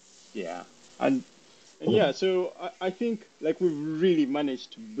 Yeah. And yeah, so I think like we've really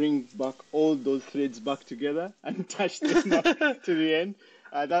managed to bring back all those threads back together and touch them up to the end.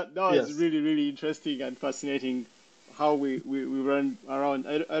 That was Yes. really, really interesting and fascinating how we run around.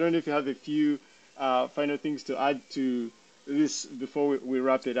 I don't know if you have a few final things to add to this before we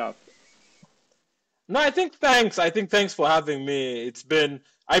wrap it up. No, I think thanks. I think thanks for having me. It's been,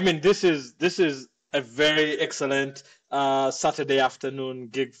 I mean, this is a very excellent Saturday afternoon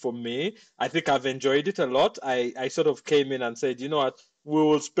gig for me. I think I've enjoyed it a lot. I sort of came in and said, you know what, we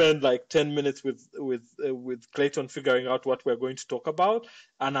will spend like 10 minutes with Clayton figuring out what we're going to talk about,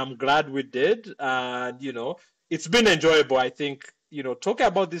 and I'm glad we did. And it's been enjoyable. I think talking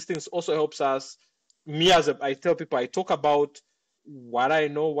about these things also helps us. I tell people I talk about what I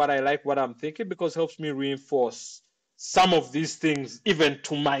know, what I like, what I'm thinking, because it helps me reinforce some of these things even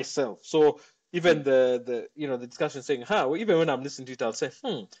to myself. So even Mm. the discussion saying, well, even when I'm listening to it, I'll say,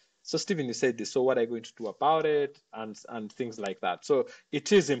 So Stephen, you said this, so what are you going to do about it, and things like that. So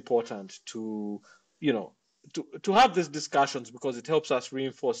it is important to, you know, to have these discussions, because it helps us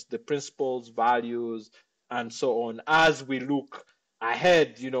reinforce the principles, values, and so on as we look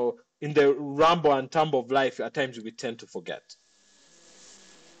ahead. You know, in the rumble and tumble of life, at times we tend to forget.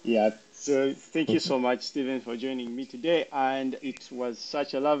 Yeah, so thank you so much, Stephen, for joining me today. And it was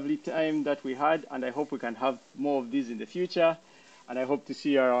such a lovely time that we had, and I hope we can have more of these in the future. And I hope to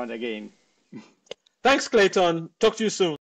see you around again. Thanks, Clayton. Talk to you soon.